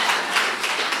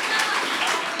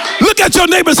 Look at your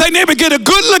neighbor and say, neighbor, get a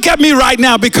good look at me right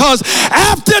now, because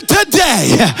after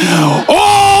today,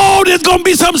 oh, there's going to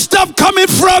be some stuff coming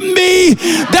from me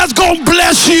that's going to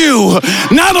bless you.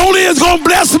 Not only is it going to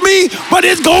bless me, but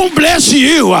it's going to bless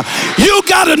you. You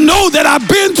got to know that I've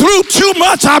been through too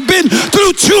much. I've been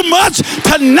through too much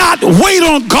to not wait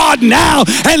on God now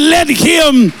and let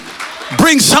him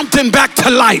bring something back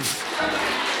to life.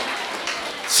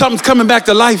 Something's coming back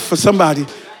to life for somebody.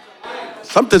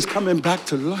 Something's coming back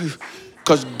to life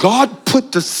because God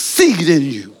put the seed in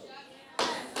you.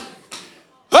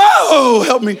 Oh,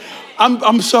 help me.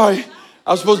 I'm sorry.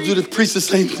 I was supposed to preach the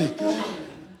same thing.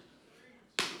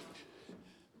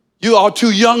 You are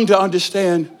too young to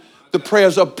understand the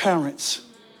prayers of parents.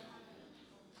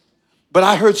 But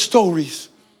I heard stories.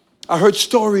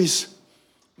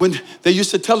 When they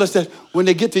used to tell us that when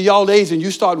they get to y'all age and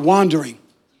you start wandering,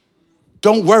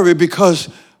 don't worry because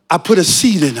I put a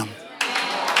seed in them.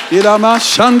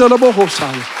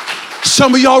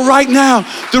 Some of y'all right now,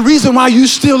 the reason why you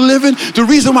still living, the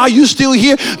reason why you still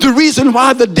here, the reason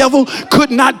why the devil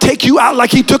could not take you out like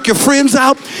he took your friends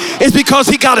out is because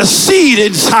he got a seed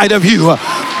inside of you.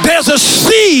 There's a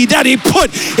seed that he put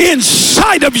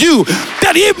inside of you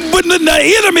that even when the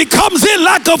enemy comes in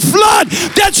like a flood,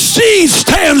 that seed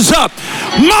stands up.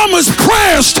 Mama's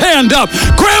prayer stand up.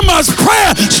 Grandma's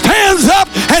prayer stands up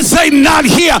and say, not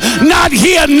here, not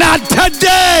here, not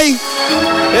today.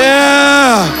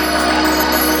 Yeah.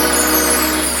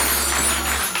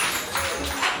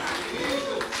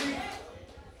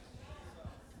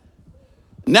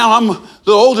 Now I'm a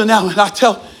little older now, and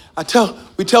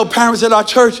we tell parents at our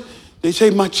church, they say,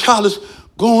 my child is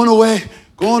going away,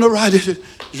 going to ride it,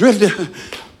 drifting.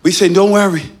 We say, don't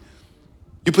worry.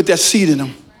 You put that seed in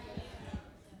them.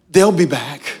 They'll be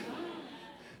back.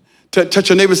 Touch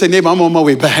your neighbor and say, neighbor, I'm on my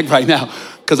way back right now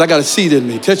because I got a seed in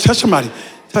me. Touch somebody.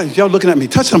 Y'all looking at me.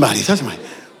 Touch somebody.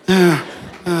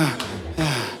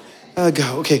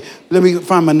 Go. Okay, let me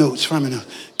find my notes.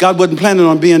 God wasn't planning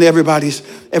on being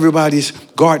everybody's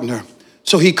gardener.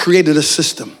 So he created a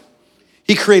system.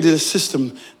 He created a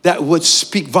system that would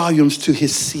speak volumes to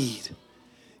his seed.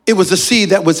 It was a seed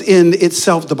that was in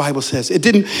itself, the Bible says.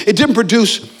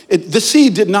 The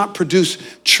seed did not produce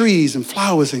trees and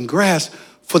flowers and grass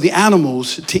for the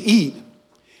animals to eat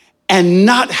and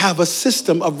not have a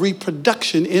system of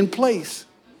reproduction in place.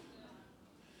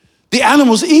 The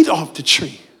animals eat off the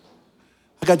tree.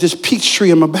 I got this peach tree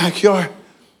in my backyard.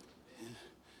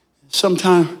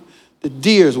 Sometimes the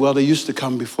deers, well, they used to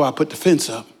come before I put the fence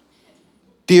up.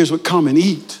 Deers would come and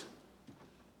eat.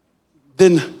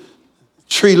 Then the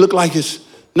tree looked like it's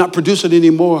not producing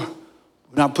anymore.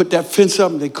 When I put that fence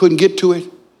up, they couldn't get to it.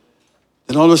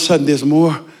 Then all of a sudden, there's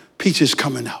more peaches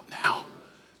coming out now.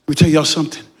 Let me tell y'all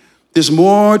something. There's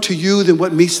more to you than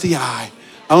what meets the eye.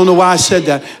 I don't know why I said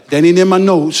that. That ain't in my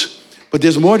notes. But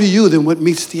there's more to you than what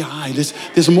meets the eye.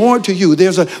 There's more to you.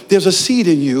 There's a seed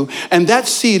in you, and that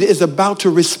seed is about to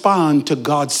respond to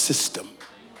God's system.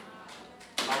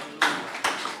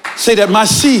 Say that my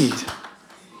seed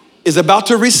is about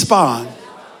to respond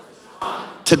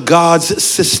to God's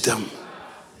system.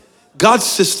 God's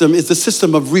system is the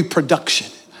system of reproduction.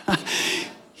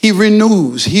 He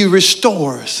renews, he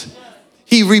restores,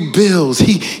 he rebuilds,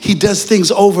 he does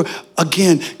things over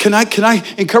again. Can I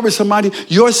encourage somebody?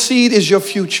 Your seed is your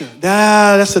future.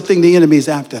 That's the thing the enemy is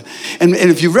after. And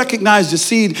if you recognize the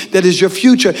seed that is your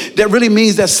future, that really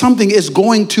means that something is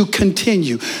going to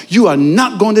continue. You are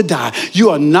not going to die. You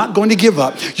are not going to give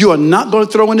up. You are not going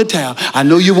to throw in the towel. I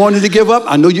know you wanted to give up.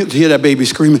 I know you hear that baby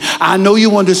screaming. I know you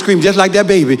wanted to scream just like that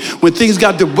baby. When things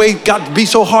got to be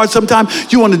so hard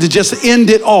sometimes, you wanted to just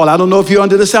end it all. I don't know if you're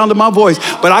under the sound of my voice,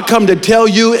 but I come to tell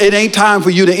you it ain't time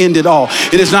for you to end it all.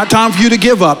 It is not time for you to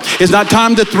give up. It's not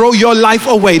time to throw your life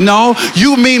away. No,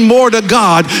 you mean more to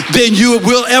God than you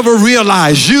will ever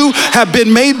realize. You have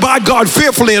been made by God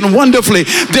fearfully and wonderfully.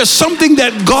 There's something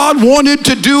that God wanted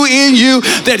to do in you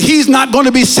that he's not going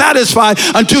to be satisfied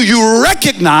until you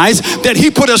recognize that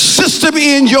he put a system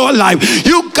in your life.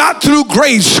 You got through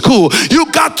grade school.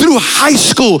 You got through high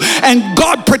school, and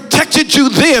God protected you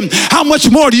then. How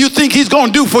much more do you think he's going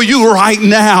to do for you right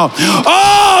now?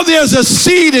 Oh, there's a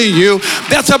seed in you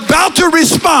that's about to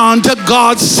respond to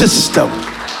God's system.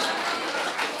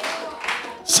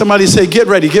 Somebody say, get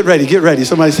ready, get ready, get ready.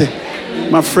 Somebody say,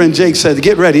 my friend Jake said,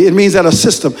 get ready. It means that a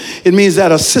system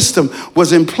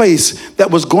was in place that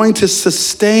was going to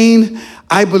sustain,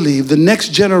 I believe, the next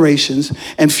generations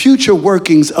and future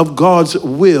workings of God's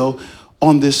will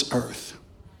on this earth.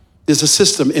 There's a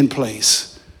system in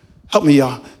place. Help me,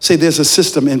 y'all. Say, there's a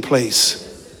system in place.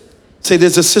 Say,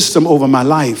 there's a system over my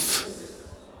life.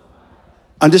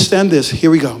 Understand this. Here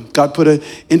we go. God put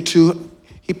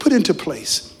into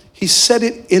place. He set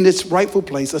it in its rightful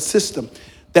place, a system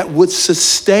that would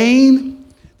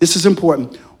sustain, this is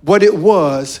important, what it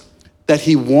was that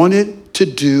he wanted to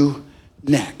do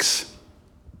next.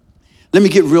 Let me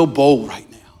get real bold right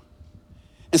now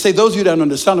and say, those of you that are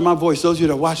under the sound of my voice, those of you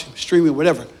that are watching, streaming,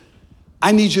 whatever,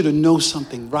 I need you to know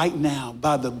something right now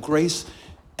by the grace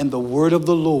and the word of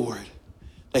the Lord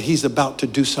that he's about to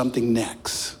do something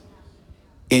next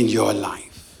in your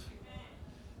life.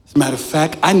 As a matter of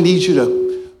fact, I need you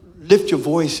to lift your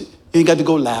voice. You ain't got to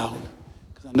go loud,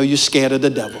 because I know you're scared of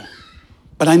the devil.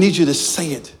 But I need you to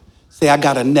say it. Say, I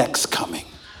got a next coming.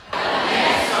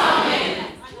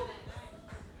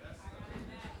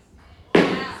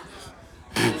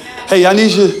 Hey, I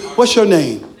need you, what's your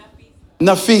name?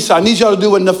 Nafisa. I need y'all to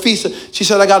do what Nafisa, she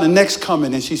said, I got a next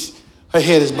coming, and her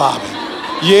head is bobbing.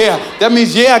 Yeah, that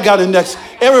means, yeah, I got a next.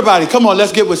 Everybody, come on,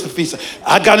 let's get with Nafisa.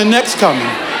 I got a next coming.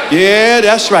 Yeah,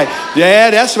 that's right.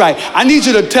 Yeah, that's right. I need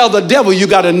you to tell the devil you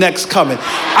got a next coming.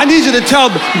 I need you to tell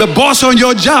the boss on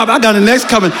your job, I got a next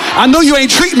coming. I know you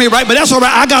ain't treating me right, but that's all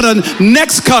right. I got a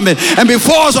next coming. And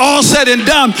before it's all said and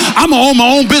done, I'm going to own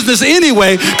my own business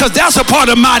anyway, because that's a part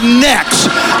of my next.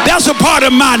 That's a part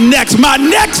of my next. My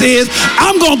next is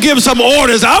I'm going to give some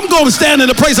orders. I'm going to stand in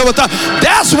the place of authority.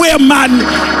 That's where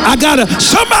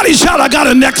somebody shout, I got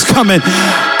a next coming.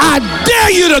 I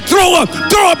dare you to throw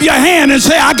up your hand and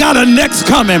say, I got a next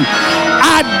coming.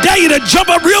 I dare you to jump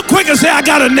up real quick and say, I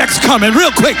got a next coming,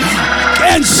 real quick.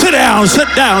 And sit down.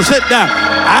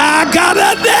 I got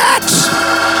a next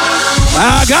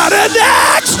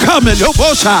coming.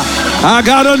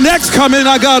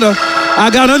 I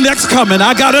got a next coming.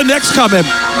 I got a next coming.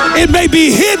 It may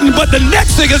be hidden, but the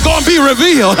next thing is going to be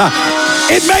revealed.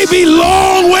 It may be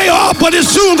long way off, but it's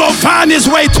soon going to find its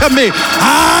way to me.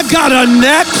 I got a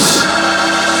next.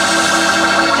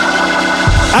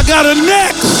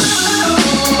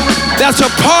 That's a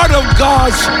part of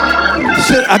God's.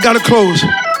 I got to close.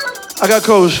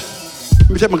 Let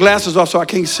me take my glasses off so I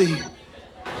can't see.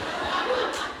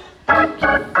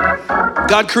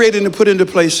 God created and put into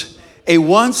place a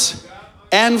once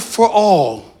and for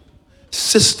all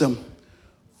system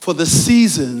for the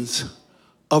seasons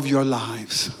of your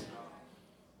lives.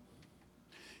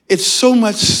 It's so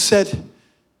much said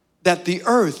that the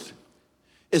earth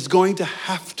is going to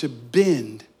have to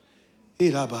bend.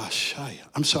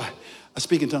 I'm sorry, I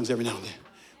speak in tongues every now and then.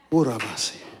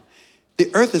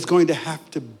 The earth is going to have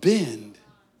to bend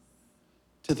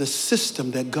to the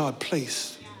system that God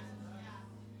placed.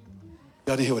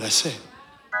 Y'all didn't hear what I said.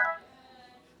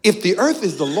 If the earth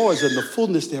is the Lord's and the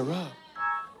fullness thereof,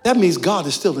 that means God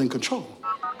is still in control.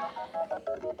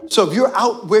 So if you're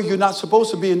out where you're not supposed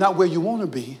to be and not where you want to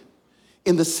be,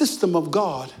 in the system of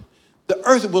God, the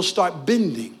earth will start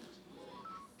bending.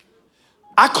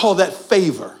 I call that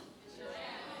favor.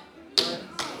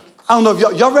 I don't know if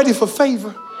y'all ready for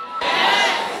favor?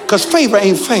 Because favor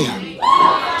ain't fair.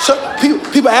 So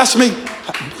people ask me,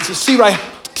 Searight,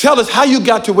 tell us how you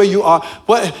got to where you are.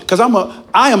 Because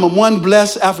I am a one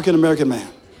blessed African American man.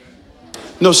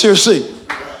 No, seriously.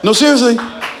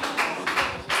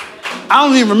 I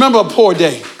don't even remember a poor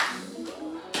day.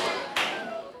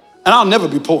 And I'll never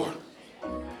be poor.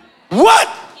 What?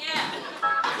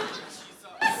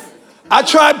 I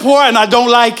tried poor and I don't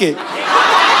like it.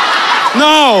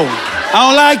 No, I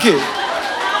don't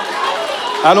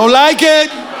like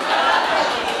it.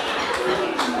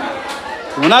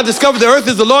 When I discovered the earth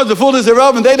is the Lord's, the fullness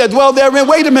thereof, and they that dwell therein.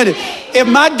 Wait a minute. If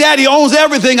my daddy owns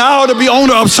everything, I ought to be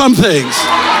owner of some things.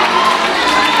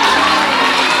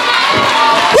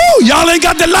 Woo, y'all ain't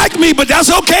got to like me, but that's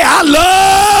okay. I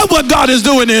love what God is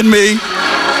doing in me.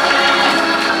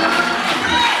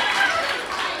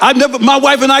 My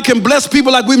wife and I can bless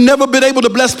people like we've never been able to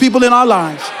bless people in our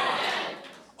lives.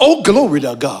 Oh, glory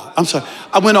to God. I'm sorry.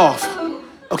 I went off.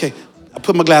 Okay, I need to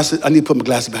put my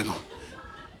glasses back on.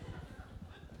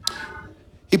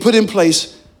 He put in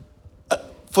place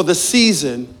for the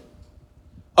season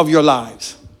of your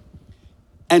lives.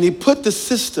 And he put the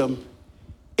system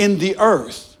in the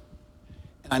earth.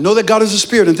 And I know that God is a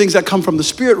spirit and things that come from the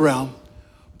spirit realm,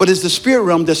 but it's the spirit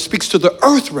realm that speaks to the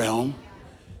earth realm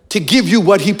to give you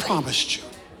what he promised you.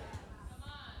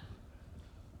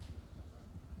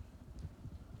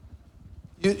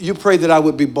 You prayed that I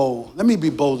would be bold. Let me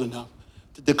be bold enough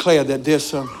to declare that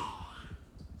there's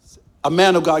a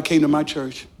man of God came to my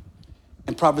church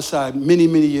and prophesied many,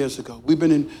 many years ago. We've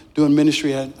been doing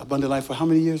ministry at Abundant Life for how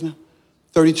many years now?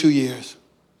 32 years.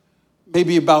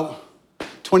 Maybe about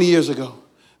 20 years ago,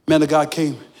 man of God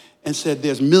came and said,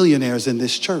 there's millionaires in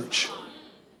this church.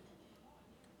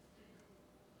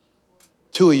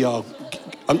 Two of y'all,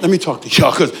 let me talk to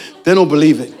y'all because they don't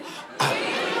believe it.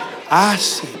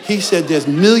 He said there's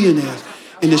millionaires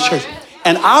in this church.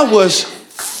 And I was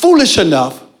foolish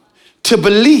enough to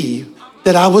believe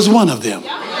that I was one of them.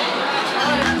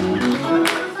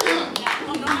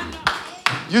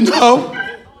 You know?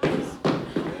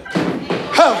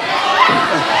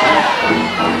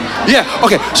 Yeah,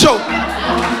 okay, so,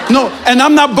 no, and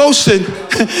I'm not boasting,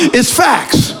 it's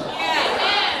facts.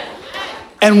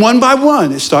 And one by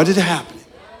one, it started to happen.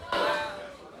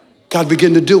 God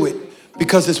began to do it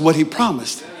because it's what he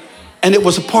promised. And it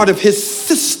was a part of his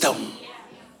system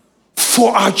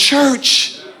for our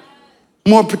church.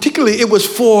 More particularly, it was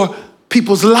for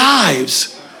people's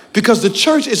lives because the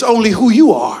church is only who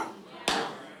you are.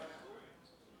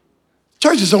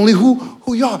 Church is only who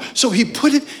you are. So he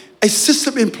put a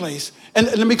system in place. And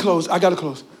let me close. I got to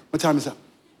close. My time is up.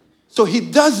 So he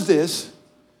does this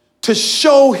to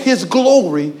show his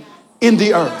glory in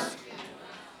the earth.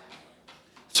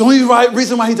 It's the only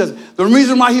reason why he does it. The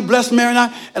reason why he blessed Mary and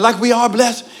I, and like we are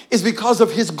blessed, is because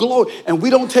of his glory. And we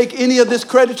don't take any of this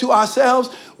credit to ourselves.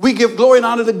 We give glory and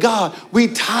honor to God. We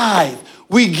tithe,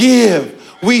 we give,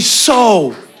 we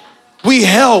sow, we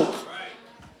help.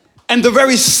 And the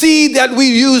very seed that we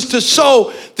use to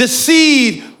sow, the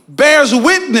seed bears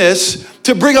witness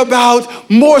to bring about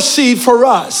more seed for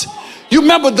us. You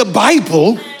remember the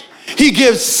Bible, he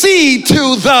gives seed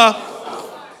to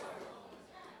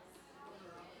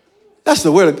that's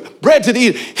the word, bread to the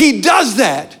eater. He does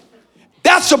that.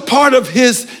 That's a part of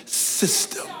his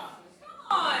system.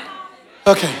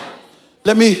 Okay,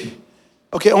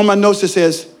 on my notes it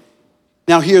says,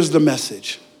 now here's the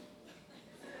message.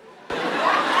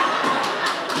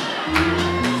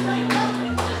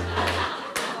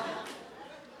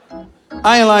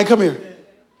 I ain't lying, come here.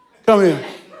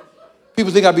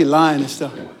 People think I be lying and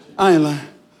stuff. I ain't lying.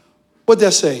 What'd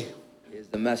that say? Here's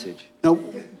the message. No.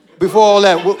 Before all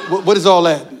that, what is all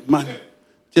that?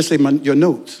 Just say your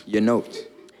notes. Your notes.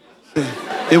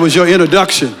 It was your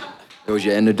introduction. It was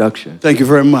your introduction. Thank you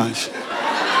very much.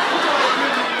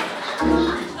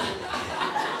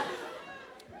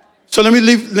 So let me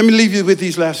leave you with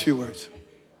these last few words.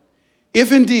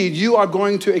 If indeed you are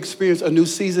going to experience a new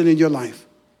season in your life,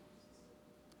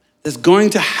 there's going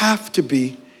to have to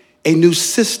be a new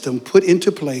system put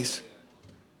into place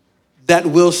that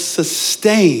will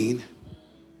sustain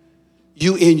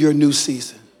you in your new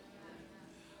season.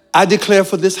 I declare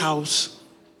for this house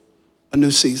a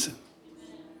new season.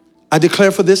 I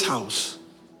declare for this house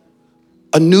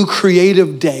a new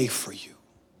creative day for you.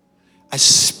 I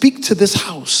speak to this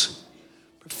house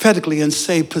prophetically and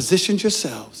say, position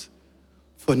yourselves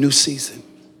for a new season.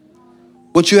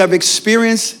 What you have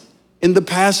experienced in the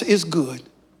past is good,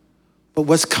 but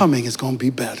what's coming is going to be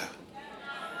better.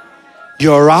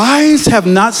 Your eyes have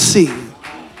not seen,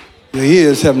 your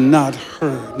ears have not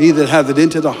heard, neither have it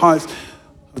entered the hearts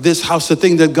of this house, the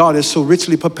thing that God has so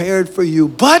richly prepared for you.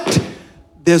 But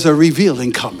there's a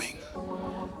revealing coming.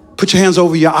 Put your hands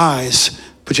over your eyes.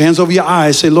 Put your hands over your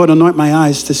eyes. Say, Lord, anoint my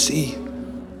eyes to see.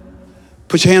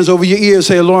 Put your hands over your ears.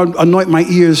 Say, Lord, anoint my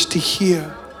ears to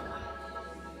hear.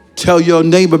 Tell your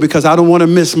neighbor, because I don't want to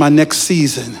miss my next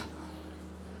season.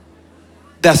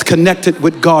 That's connected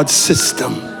with God's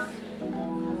system.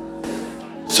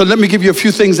 So let me give you a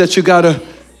few things that you gotta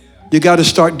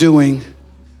start doing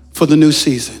for the new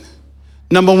season.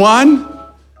 Number one,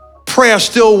 prayer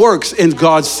still works in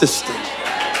God's system.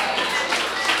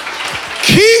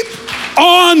 Keep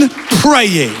on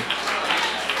praying.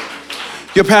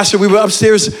 Your pastor, we were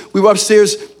upstairs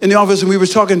in the office and we were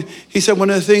talking. He said one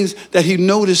of the things that he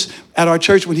noticed at our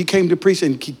church when he came to preach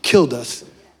and he killed us,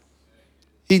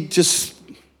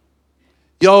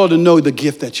 y'all ought to know the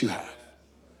gift that you have.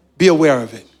 Be aware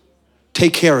of it.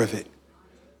 Take care of it.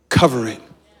 Cover it.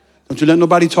 Don't you let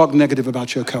nobody talk negative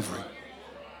about your covering.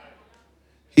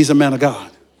 He's a man of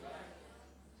God.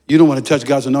 You don't want to touch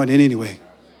God's anointing anyway.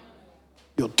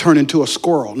 You'll turn into a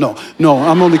squirrel. No,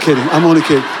 I'm only kidding.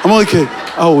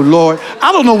 Oh, Lord.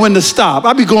 I don't know when to stop.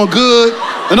 I be going good,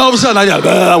 and all of a sudden I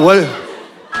got, what?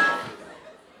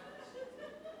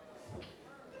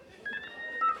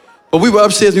 But we were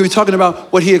upstairs and we were talking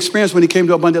about what he experienced when he came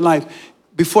to Abundant Life.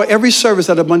 Before every service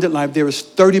at Abundant Life, there is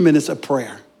 30 minutes of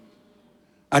prayer.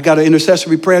 I got an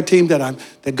intercessory prayer team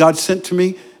that God sent to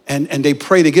me, and they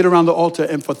pray. They get around the altar,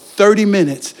 and for 30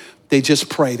 minutes, they just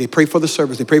pray. They pray for the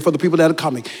service. They pray for the people that are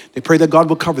coming. They pray that God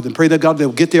will cover them. Pray that God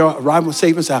will get there, arrive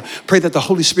safe and sound. Pray that the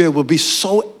Holy Spirit will be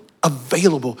so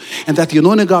available and that the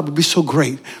anointing of God will be so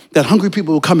great that hungry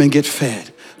people will come and get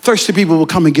fed. Thirsty people will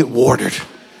come and get watered.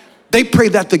 They pray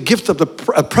that the gift of the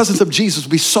presence of Jesus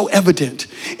will be so evident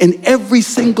in every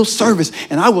single service.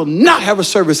 And I will not have a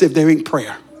service if there ain't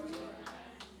prayer.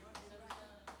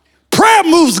 Prayer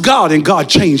moves God and God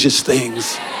changes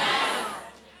things.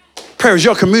 Prayer is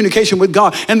your communication with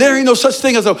God. And there ain't no such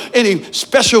thing as any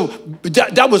special,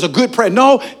 that was a good prayer.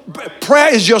 No,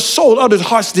 prayer is your soul, other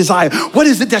heart's desire. What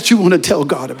is it that you want to tell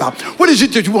God about? What is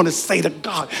it that you want to say to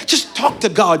God? Just talk to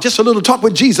God. Just a little talk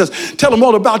with Jesus. Tell him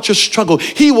all about your struggle.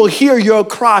 He will hear your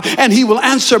cry and he will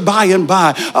answer by and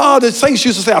by. Oh, the saints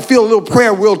used to say, I feel a little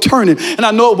prayer wheel turning. And I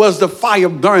know it was the fire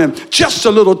burning. Just a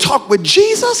little talk with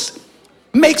Jesus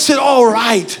makes it all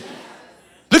right.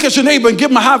 Look at your neighbor and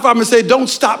give him a high five and say, don't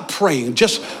stop praying.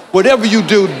 Just whatever you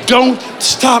do, don't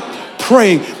stop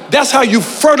praying. That's how you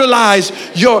fertilize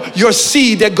your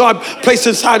seed that God placed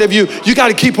inside of you. You got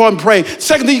to keep on praying.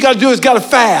 Second thing you got to do is got to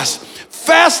fast.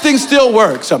 Fasting still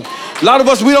works. A lot of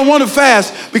us, we don't want to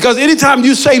fast because anytime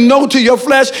you say no to your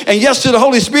flesh and yes to the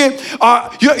Holy Spirit,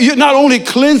 you're not only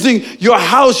cleansing your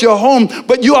house, your home,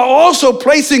 but you are also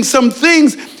placing some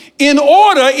things in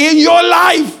order in your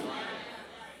life.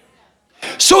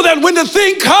 So that when the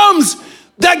thing comes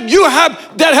that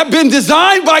have been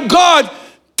designed by God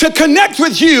to connect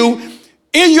with you,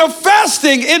 in your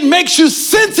fasting, it makes you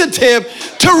sensitive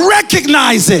to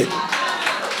recognize it.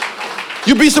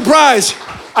 You'd be surprised.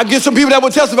 I get some people that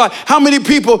will testify how many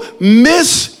people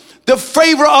miss the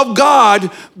favor of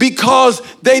God because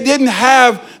they didn't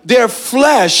have their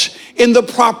flesh in the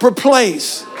proper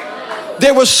place.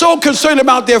 They were so concerned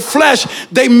about their flesh,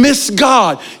 they missed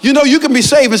God. You know, you can be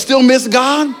saved and still miss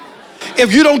God.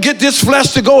 If you don't get this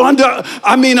flesh to go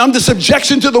under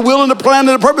subjection to the will and the plan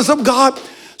and the purpose of God.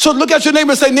 So look at your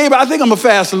neighbor and say, neighbor, I think I'm gonna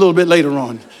fast a little bit later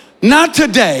on. Not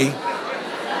today.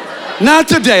 Not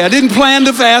today. I didn't plan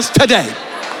to fast today.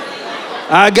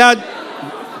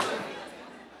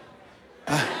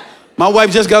 My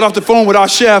wife just got off the phone with our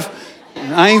chef.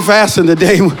 I ain't fasting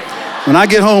today. When I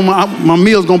get home, my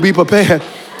meal's gonna be prepared.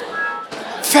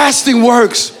 Fasting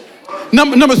works.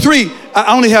 Number three,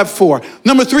 I only have 4.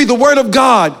 Number 3, the word of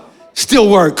God still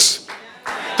works.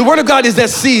 The word of God is that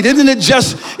seed, isn't it?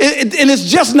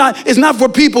 It's not for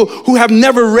people who have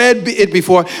never read it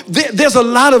before. There's a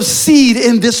lot of seed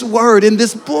in this word, in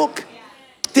this book.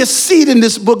 There's seed in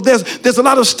this book. There's a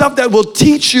lot of stuff that will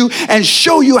teach you and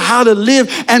show you how to live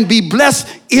and be blessed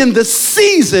in the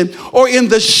season or in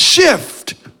the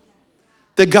shift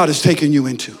that God has taken you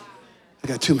into. I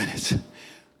got 2 minutes.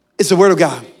 It's the word of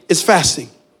God. It's fasting.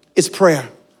 It's prayer.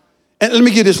 And let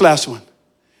me give this last one.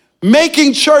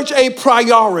 Making church a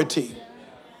priority.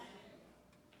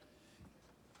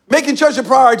 Making church a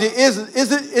priority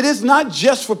it is not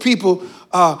just for people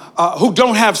who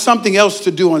don't have something else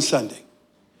to do on Sunday.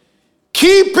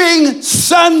 Keeping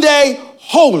Sunday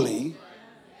holy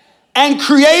and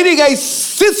creating a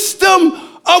system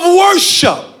of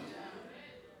worship.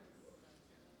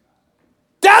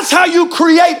 That's how you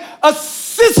create a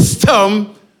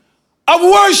system of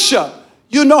worship.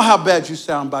 You know how bad you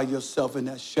sound by yourself in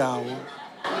that shower.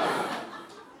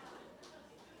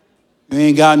 You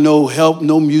ain't got no help,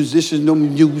 no musicians, no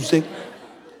music.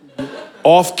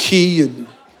 Off key. And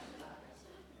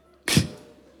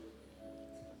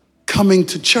coming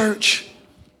to church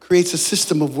creates a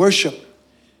system of worship.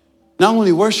 Not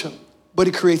only worship, but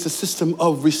it creates a system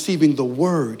of receiving the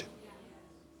word.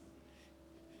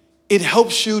 It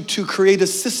helps you to create a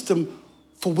system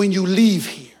for when you leave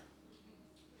here.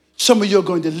 Some of you are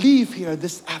going to leave here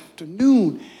this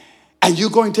afternoon, and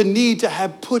you're going to need to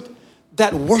have put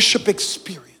that worship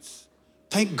experience.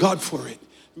 Thank God for it.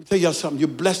 Let me tell y'all something. You're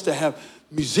blessed to have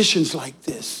musicians like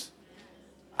this.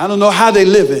 I don't know how they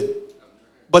live it,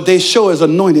 but they sure is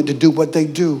anointed to do what they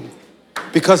do,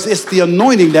 because it's the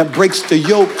anointing that breaks the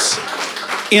yokes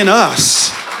in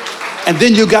us. And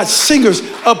then you got singers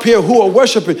up here who are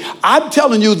worshiping. I'm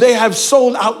telling you, they have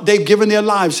sold out. They've given their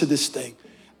lives to this thing.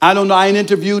 I don't know. I ain't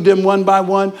interviewed them one by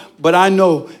one, but I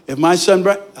know if my son,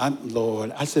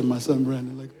 I said my son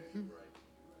Brandon, like,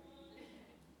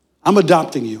 I'm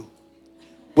adopting you,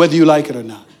 whether you like it or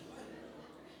not.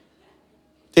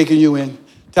 Taking you in,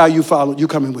 tell you follow, you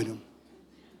coming with him.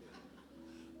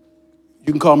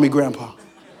 You can call me Grandpa.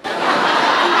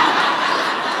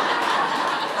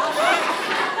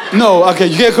 No, okay,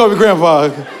 you can't call me Grandpa.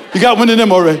 You got one of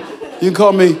them already. You can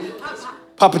call me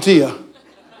Papa Tia.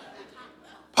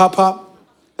 Pop Pop,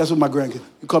 that's what my grandkids.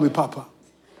 You call me Pop Pop.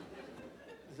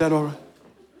 that all right?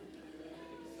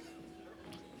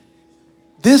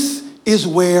 This is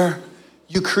where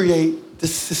you create the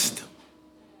system.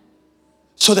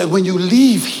 So that when you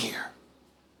leave here,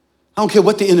 I don't care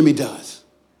what the enemy does.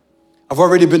 I've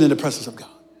already been in the presence of God.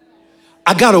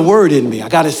 I got a word in me. I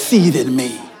got a seed in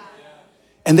me.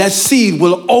 And that seed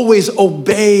will always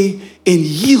obey in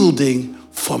yielding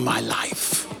for my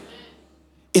life.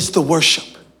 It's the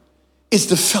worship. It's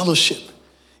the fellowship.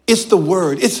 It's the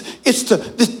word. It's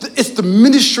the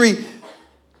ministry,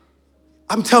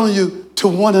 I'm telling you, to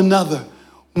one another.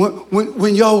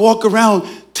 When y'all walk around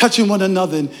touching one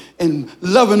another and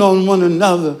loving on one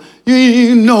another,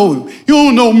 you know, you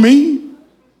don't know me.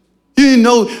 You didn't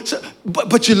know,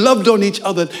 but you loved on each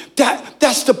other.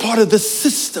 That's the part of the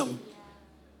system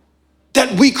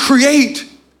that we create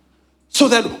so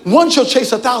that one shall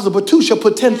chase 1,000, but two shall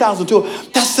put 10,000 to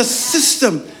it. That's the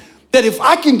system that if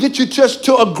I can get you just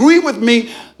to agree with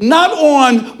me, not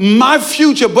on my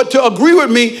future, but to agree with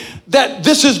me that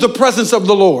this is the presence of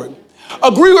the Lord.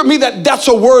 Agree with me that that's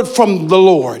a word from the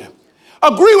Lord.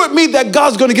 Agree with me that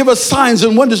God's going to give us signs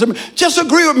and wonders. Just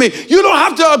agree with me. You don't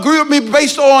have to agree with me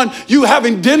based on you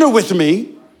having dinner with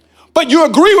me, but you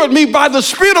agree with me by the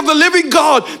Spirit of the living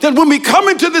God that when we come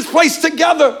into this place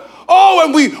together,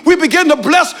 and we begin to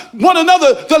bless one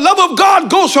another, the love of God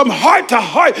goes from heart to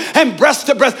heart and breast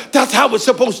to breast. That's how it's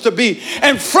supposed to be.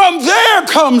 And from there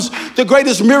comes the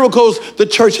greatest miracles the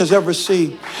church has ever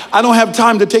seen. I don't have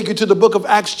time to take you to the book of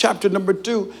Acts chapter number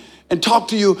 2 and talk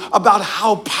to you about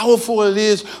how powerful it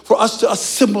is for us to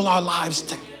assemble our lives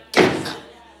together.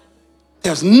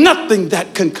 There's nothing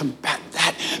that can combat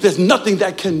that. There's nothing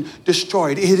that can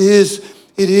destroy it. It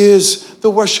is the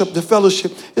worship, the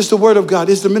fellowship. It's the word of God.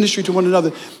 It's the ministry to one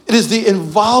another. It is the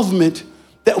involvement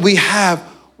that we have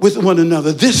with one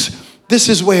another. This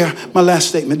is where, my last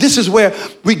statement, this is where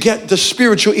we get the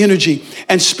spiritual energy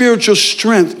and spiritual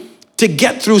strength to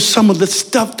get through some of the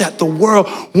stuff that the world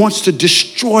wants to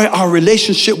destroy our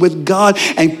relationship with God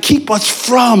and keep us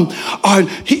from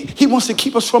he wants to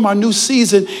keep us from our new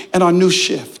season and our new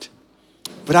shift.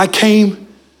 But I came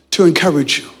to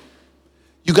encourage you.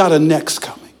 You got a next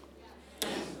coming.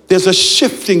 There's a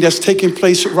shifting that's taking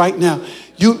place right now.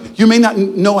 You may not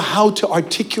know how to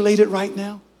articulate it right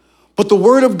now, but the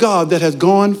word of God that has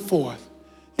gone forth,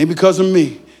 and because of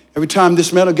me, every time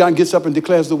this man of God gets up and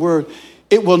declares the word,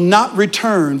 it will not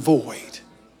return void.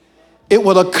 It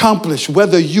will accomplish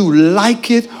whether you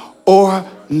like it or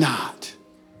not.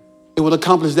 It will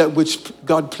accomplish that which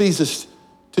God pleases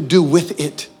to do with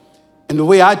it. And the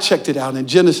way I checked it out in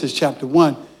Genesis chapter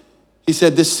 1, he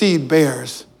said this seed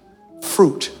bears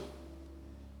fruit.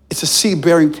 It's a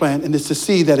seed-bearing plant, and it's the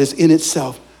seed that is in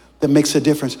itself that makes a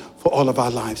difference for all of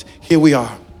our lives. Here we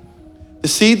are. The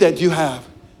seed that you have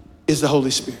is the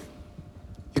Holy Spirit.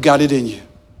 You got it in you.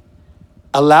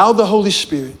 Allow the Holy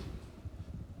Spirit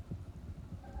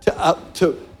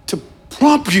to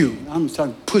prompt you. I'm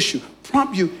trying to push you,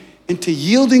 prompt you into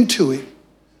yielding to it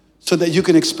so that you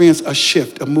can experience a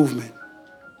shift, a movement.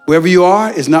 Wherever you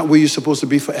are is not where you're supposed to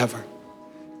be forever.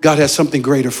 God has something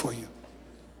greater for you.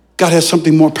 God has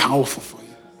something more powerful for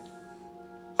you.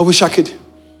 I wish I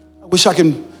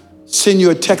could send you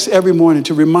a text every morning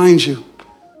to remind you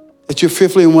that you're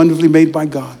fearfully and wonderfully made by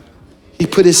God. He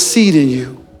put his seed in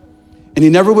you. And he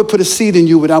never would put a seed in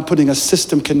you without putting a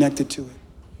system connected to it.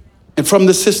 And from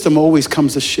the system always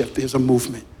comes a shift. There's a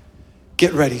movement.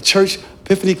 Get ready. Church,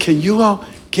 Epiphany, can you all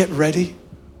get ready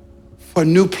for a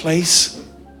new place?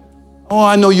 Oh,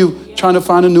 I know you trying to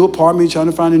find a new apartment, you're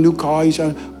trying to find a new car.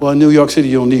 Well, in New York City,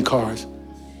 you don't need cars.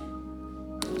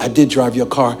 I did drive your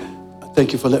car.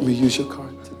 Thank you for letting me use your car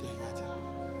today.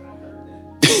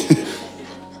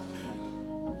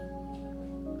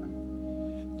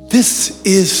 This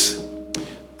is,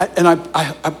 and I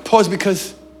pause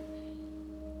because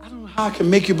I don't know how I can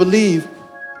make you believe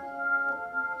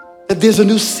that there's a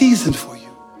new season for you.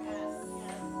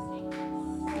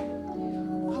 I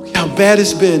don't care how bad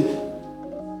it's been.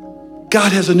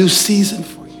 God has a new season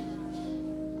for you.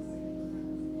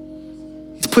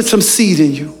 He's put some seed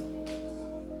in you.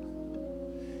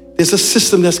 There's a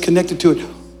system that's connected to it.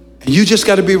 And you just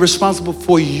got to be responsible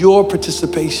for your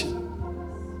participation.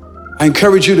 I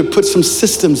encourage you to put some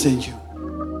systems in you.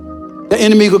 The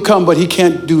enemy will come, but he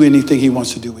can't do anything he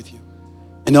wants to do with you.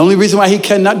 And the only reason why he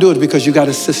cannot do it is because you got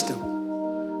a system.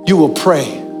 You will pray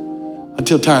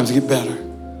until times get better.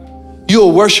 You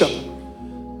will worship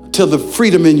until the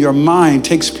freedom in your mind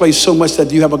takes place so much that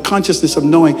you have a consciousness of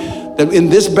knowing that in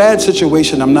this bad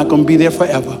situation, I'm not going to be there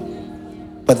forever,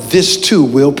 but this too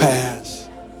will pass.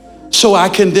 So I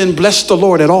can then bless the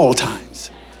Lord at all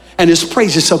times. and his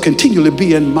praises shall continually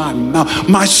be in my mouth.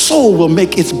 My soul will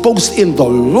make its boast in the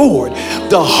Lord.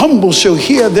 The humble shall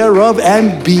hear thereof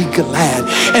and be glad.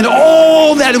 And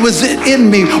all that was in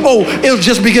me, it'll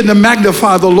just begin to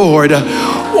magnify the Lord.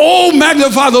 Oh,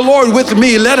 magnify the Lord with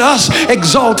me. Let us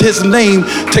exalt his name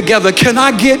together. Can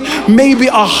I get maybe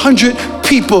 100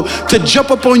 people to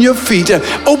jump up on your feet,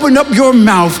 open up your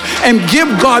mouth, and give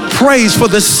God praise for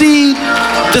the seed,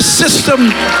 the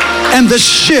system, and the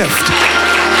shift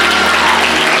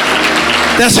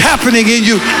that's happening in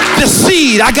you? The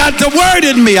seed, I got the word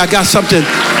in me. I got something.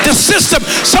 The system,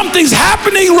 something's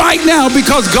happening right now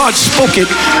because God spoke it.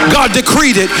 God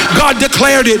decreed it. God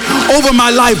declared it over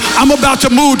my life. I'm about to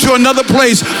move to another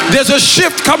place. There's a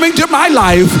shift coming to my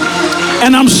life,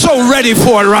 and I'm so ready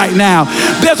for it right now.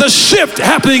 There's a shift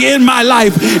happening in my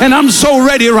life, and I'm so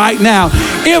ready right now.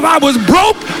 If I was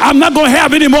broke, I'm not going to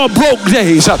have any more broke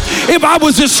days. If I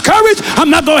was discouraged,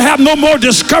 I'm not going to have no more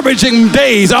discouraging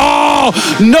days. Oh,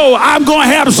 no, I'm going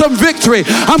to have some victory.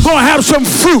 I'm going to have some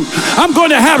fruit. I'm going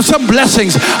to have some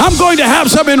blessings. I'm going to have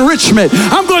some enrichment.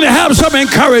 I'm going to have some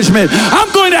encouragement.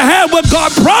 I'm going to have what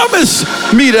God promised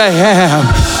me to have.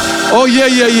 Oh, yeah.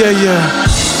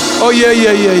 Oh,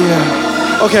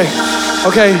 yeah.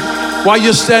 Okay. While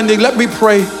you're standing, let me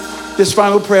pray this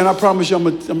final prayer, and I promise you I'm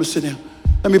going to sit down.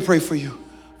 Let me pray for you.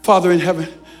 Father in heaven,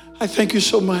 I thank you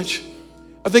so much.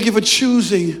 I thank you for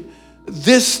choosing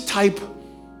this type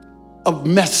of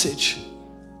message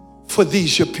for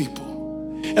these your people.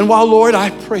 And while, Lord,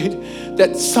 I prayed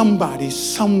that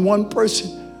one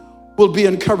person will be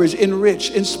encouraged,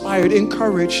 enriched, inspired,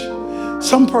 encouraged.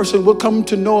 Some person will come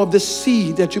to know of the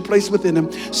seed that you place within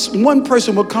them. One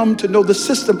person will come to know the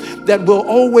system that will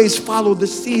always follow the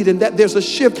seed, and that there's a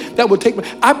shift that will take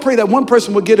place. I pray that one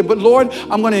person will get it, but Lord,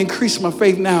 I'm going to increase my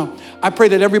faith now. I pray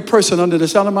that every person under the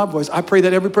sound of my voice, I pray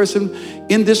that every person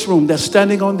in this room that's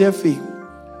standing on their feet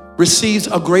receives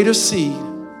a greater seed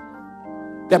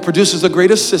that produces a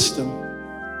greater system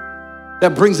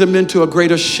that brings them into a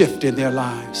greater shift in their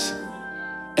lives.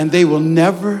 And they will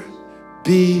never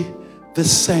be the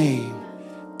same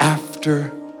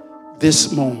after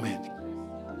this moment.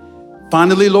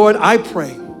 Finally, Lord, I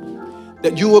pray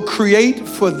that you will create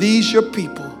for these your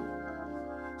people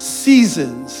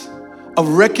seasons of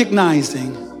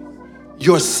recognizing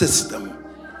your system.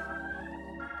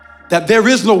 That there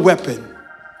is no weapon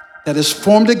that is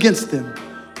formed against them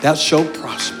that shall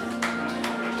prosper.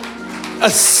 A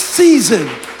season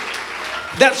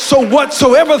that so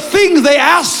whatsoever things they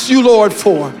ask you, Lord,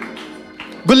 for,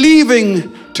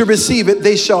 believing to receive it,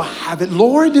 they shall have it.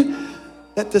 Lord,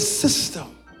 that the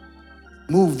system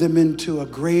move them into a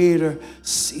greater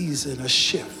season, a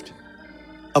shift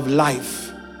of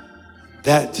life,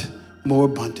 that more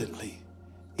abundantly.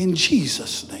 In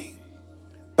Jesus' name.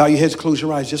 Bow your heads, close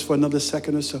your eyes just for another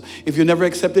second or so. If you never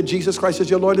accepted Jesus Christ as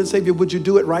your Lord and Savior, would you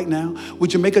do it right now?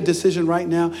 Would you make a decision right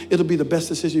now? It'll be the best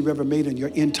decision you've ever made in your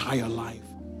entire life.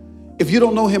 If you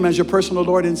don't know him as your personal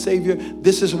Lord and Savior,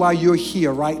 this is why you're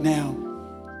here right now.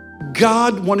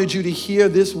 God wanted you to hear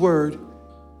this word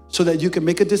so that you can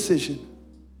make a decision.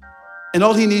 And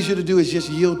all he needs you to do is just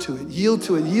yield to it, yield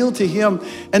to him,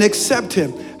 and accept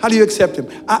him. How do you accept him?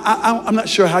 I'm not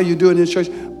sure how you do it in church,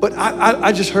 but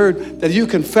I just heard that you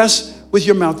confess with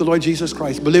your mouth the Lord Jesus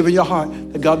Christ, believe in your heart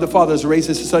that God the Father has raised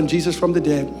his son Jesus from the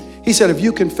dead. He said, if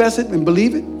you confess it and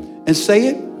believe it and say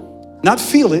it, not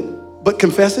feel it, but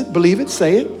confess it, believe it,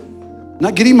 say it,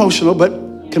 not get emotional, but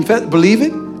confess, believe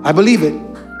it, I believe it,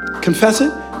 confess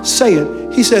it, say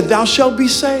it. He said, thou shalt be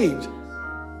saved.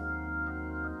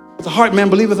 With the heart man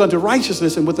believeth unto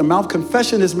righteousness, and with the mouth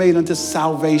confession is made unto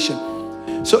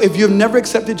salvation. So if you've never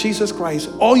accepted Jesus Christ,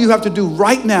 all you have to do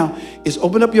right now is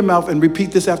open up your mouth and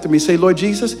repeat this after me. Say, Lord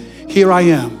Jesus, here I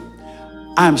am.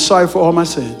 I am sorry for all my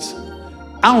sins.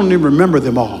 I don't even remember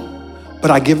them all, but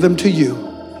I give them to you.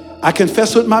 I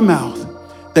confess with my mouth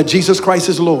that Jesus Christ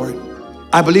is Lord.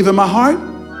 I believe in my heart,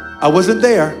 I wasn't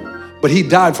there, but he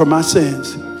died for my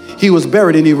sins. He was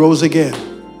buried and he rose again.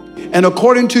 And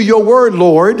according to your word,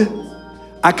 Lord,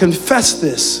 I confess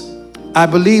this. I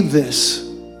believe this.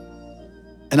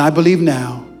 And I believe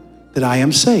now that I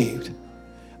am saved.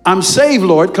 I'm saved,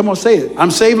 Lord. Come on, say it.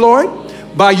 I'm saved, Lord,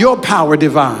 by your power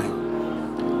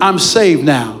divine. I'm saved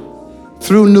now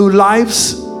through new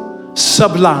life's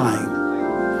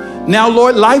sublime. Now,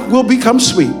 Lord, life will become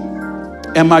sweet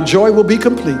and my joy will be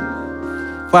complete.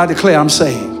 For I declare I'm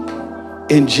saved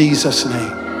in Jesus'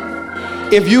 name.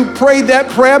 If you prayed that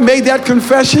prayer, made that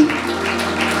confession,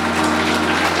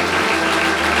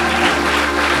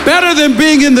 better than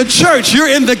being in the church, you're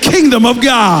in the kingdom of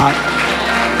God.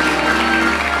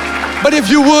 But if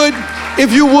you would,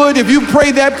 If you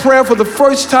pray that prayer for the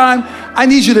first time, I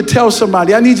need you to tell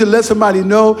somebody. I need you to let somebody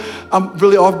know. I'm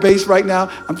really off base right now.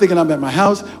 I'm thinking I'm at my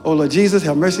house. Oh, Lord Jesus,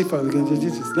 have mercy, Father, in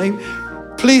Jesus' name.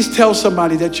 Please tell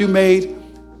somebody that you made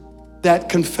that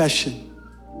confession.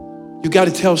 You got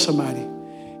to tell somebody.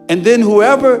 And then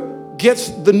whoever gets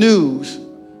the news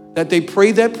that they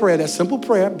prayed that prayer, that simple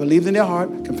prayer, believed in their heart,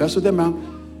 confessed with their mouth,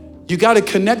 you got to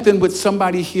connect them with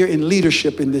somebody here in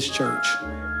leadership in this church.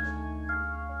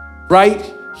 Right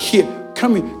here.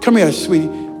 Come here, sweetie.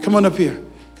 Come on up here.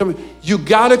 Come here. You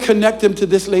got to connect them to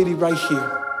this lady right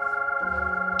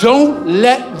here. Don't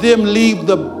let them leave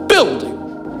the building.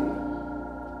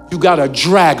 You got to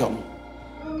drag them.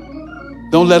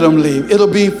 Don't let them leave. It'll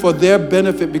be for their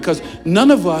benefit because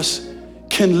none of us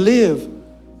can live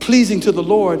pleasing to the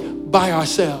Lord by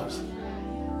ourselves.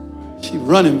 She's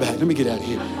running back. Let me get out of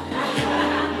here.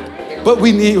 But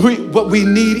we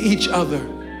need each other.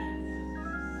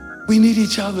 We need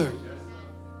each other.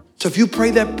 So if you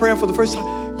pray that prayer for the first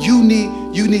time, you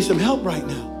need some help right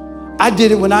now. I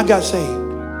did it when I got saved.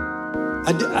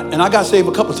 And I got saved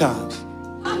a couple times.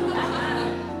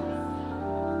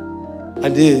 I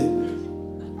did.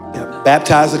 Yeah,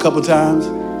 baptized a couple times.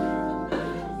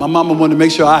 My mama wanted to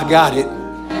make sure I got it.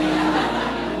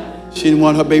 She didn't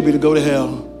want her baby to go to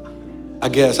hell. I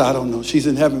guess, I don't know. She's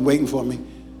in heaven waiting for me.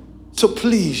 So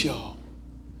please, y'all,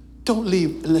 don't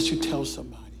leave unless you tell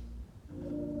somebody.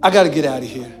 I got to get out of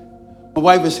here. My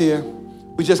wife is here.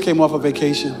 We just came off a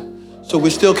vacation. So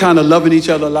we're still kind of loving each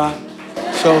other a lot.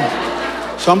 So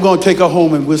I'm going to take her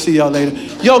home and we'll see y'all later.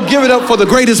 Y'all give it up for the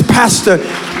greatest pastor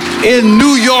in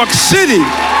New York City,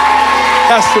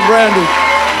 Pastor Brandon.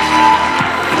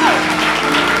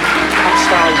 I'm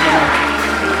sorry, man.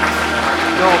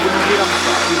 No, we needed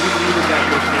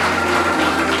that.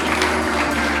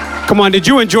 Come on, did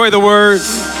you enjoy the word?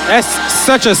 That's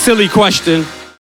such a silly question.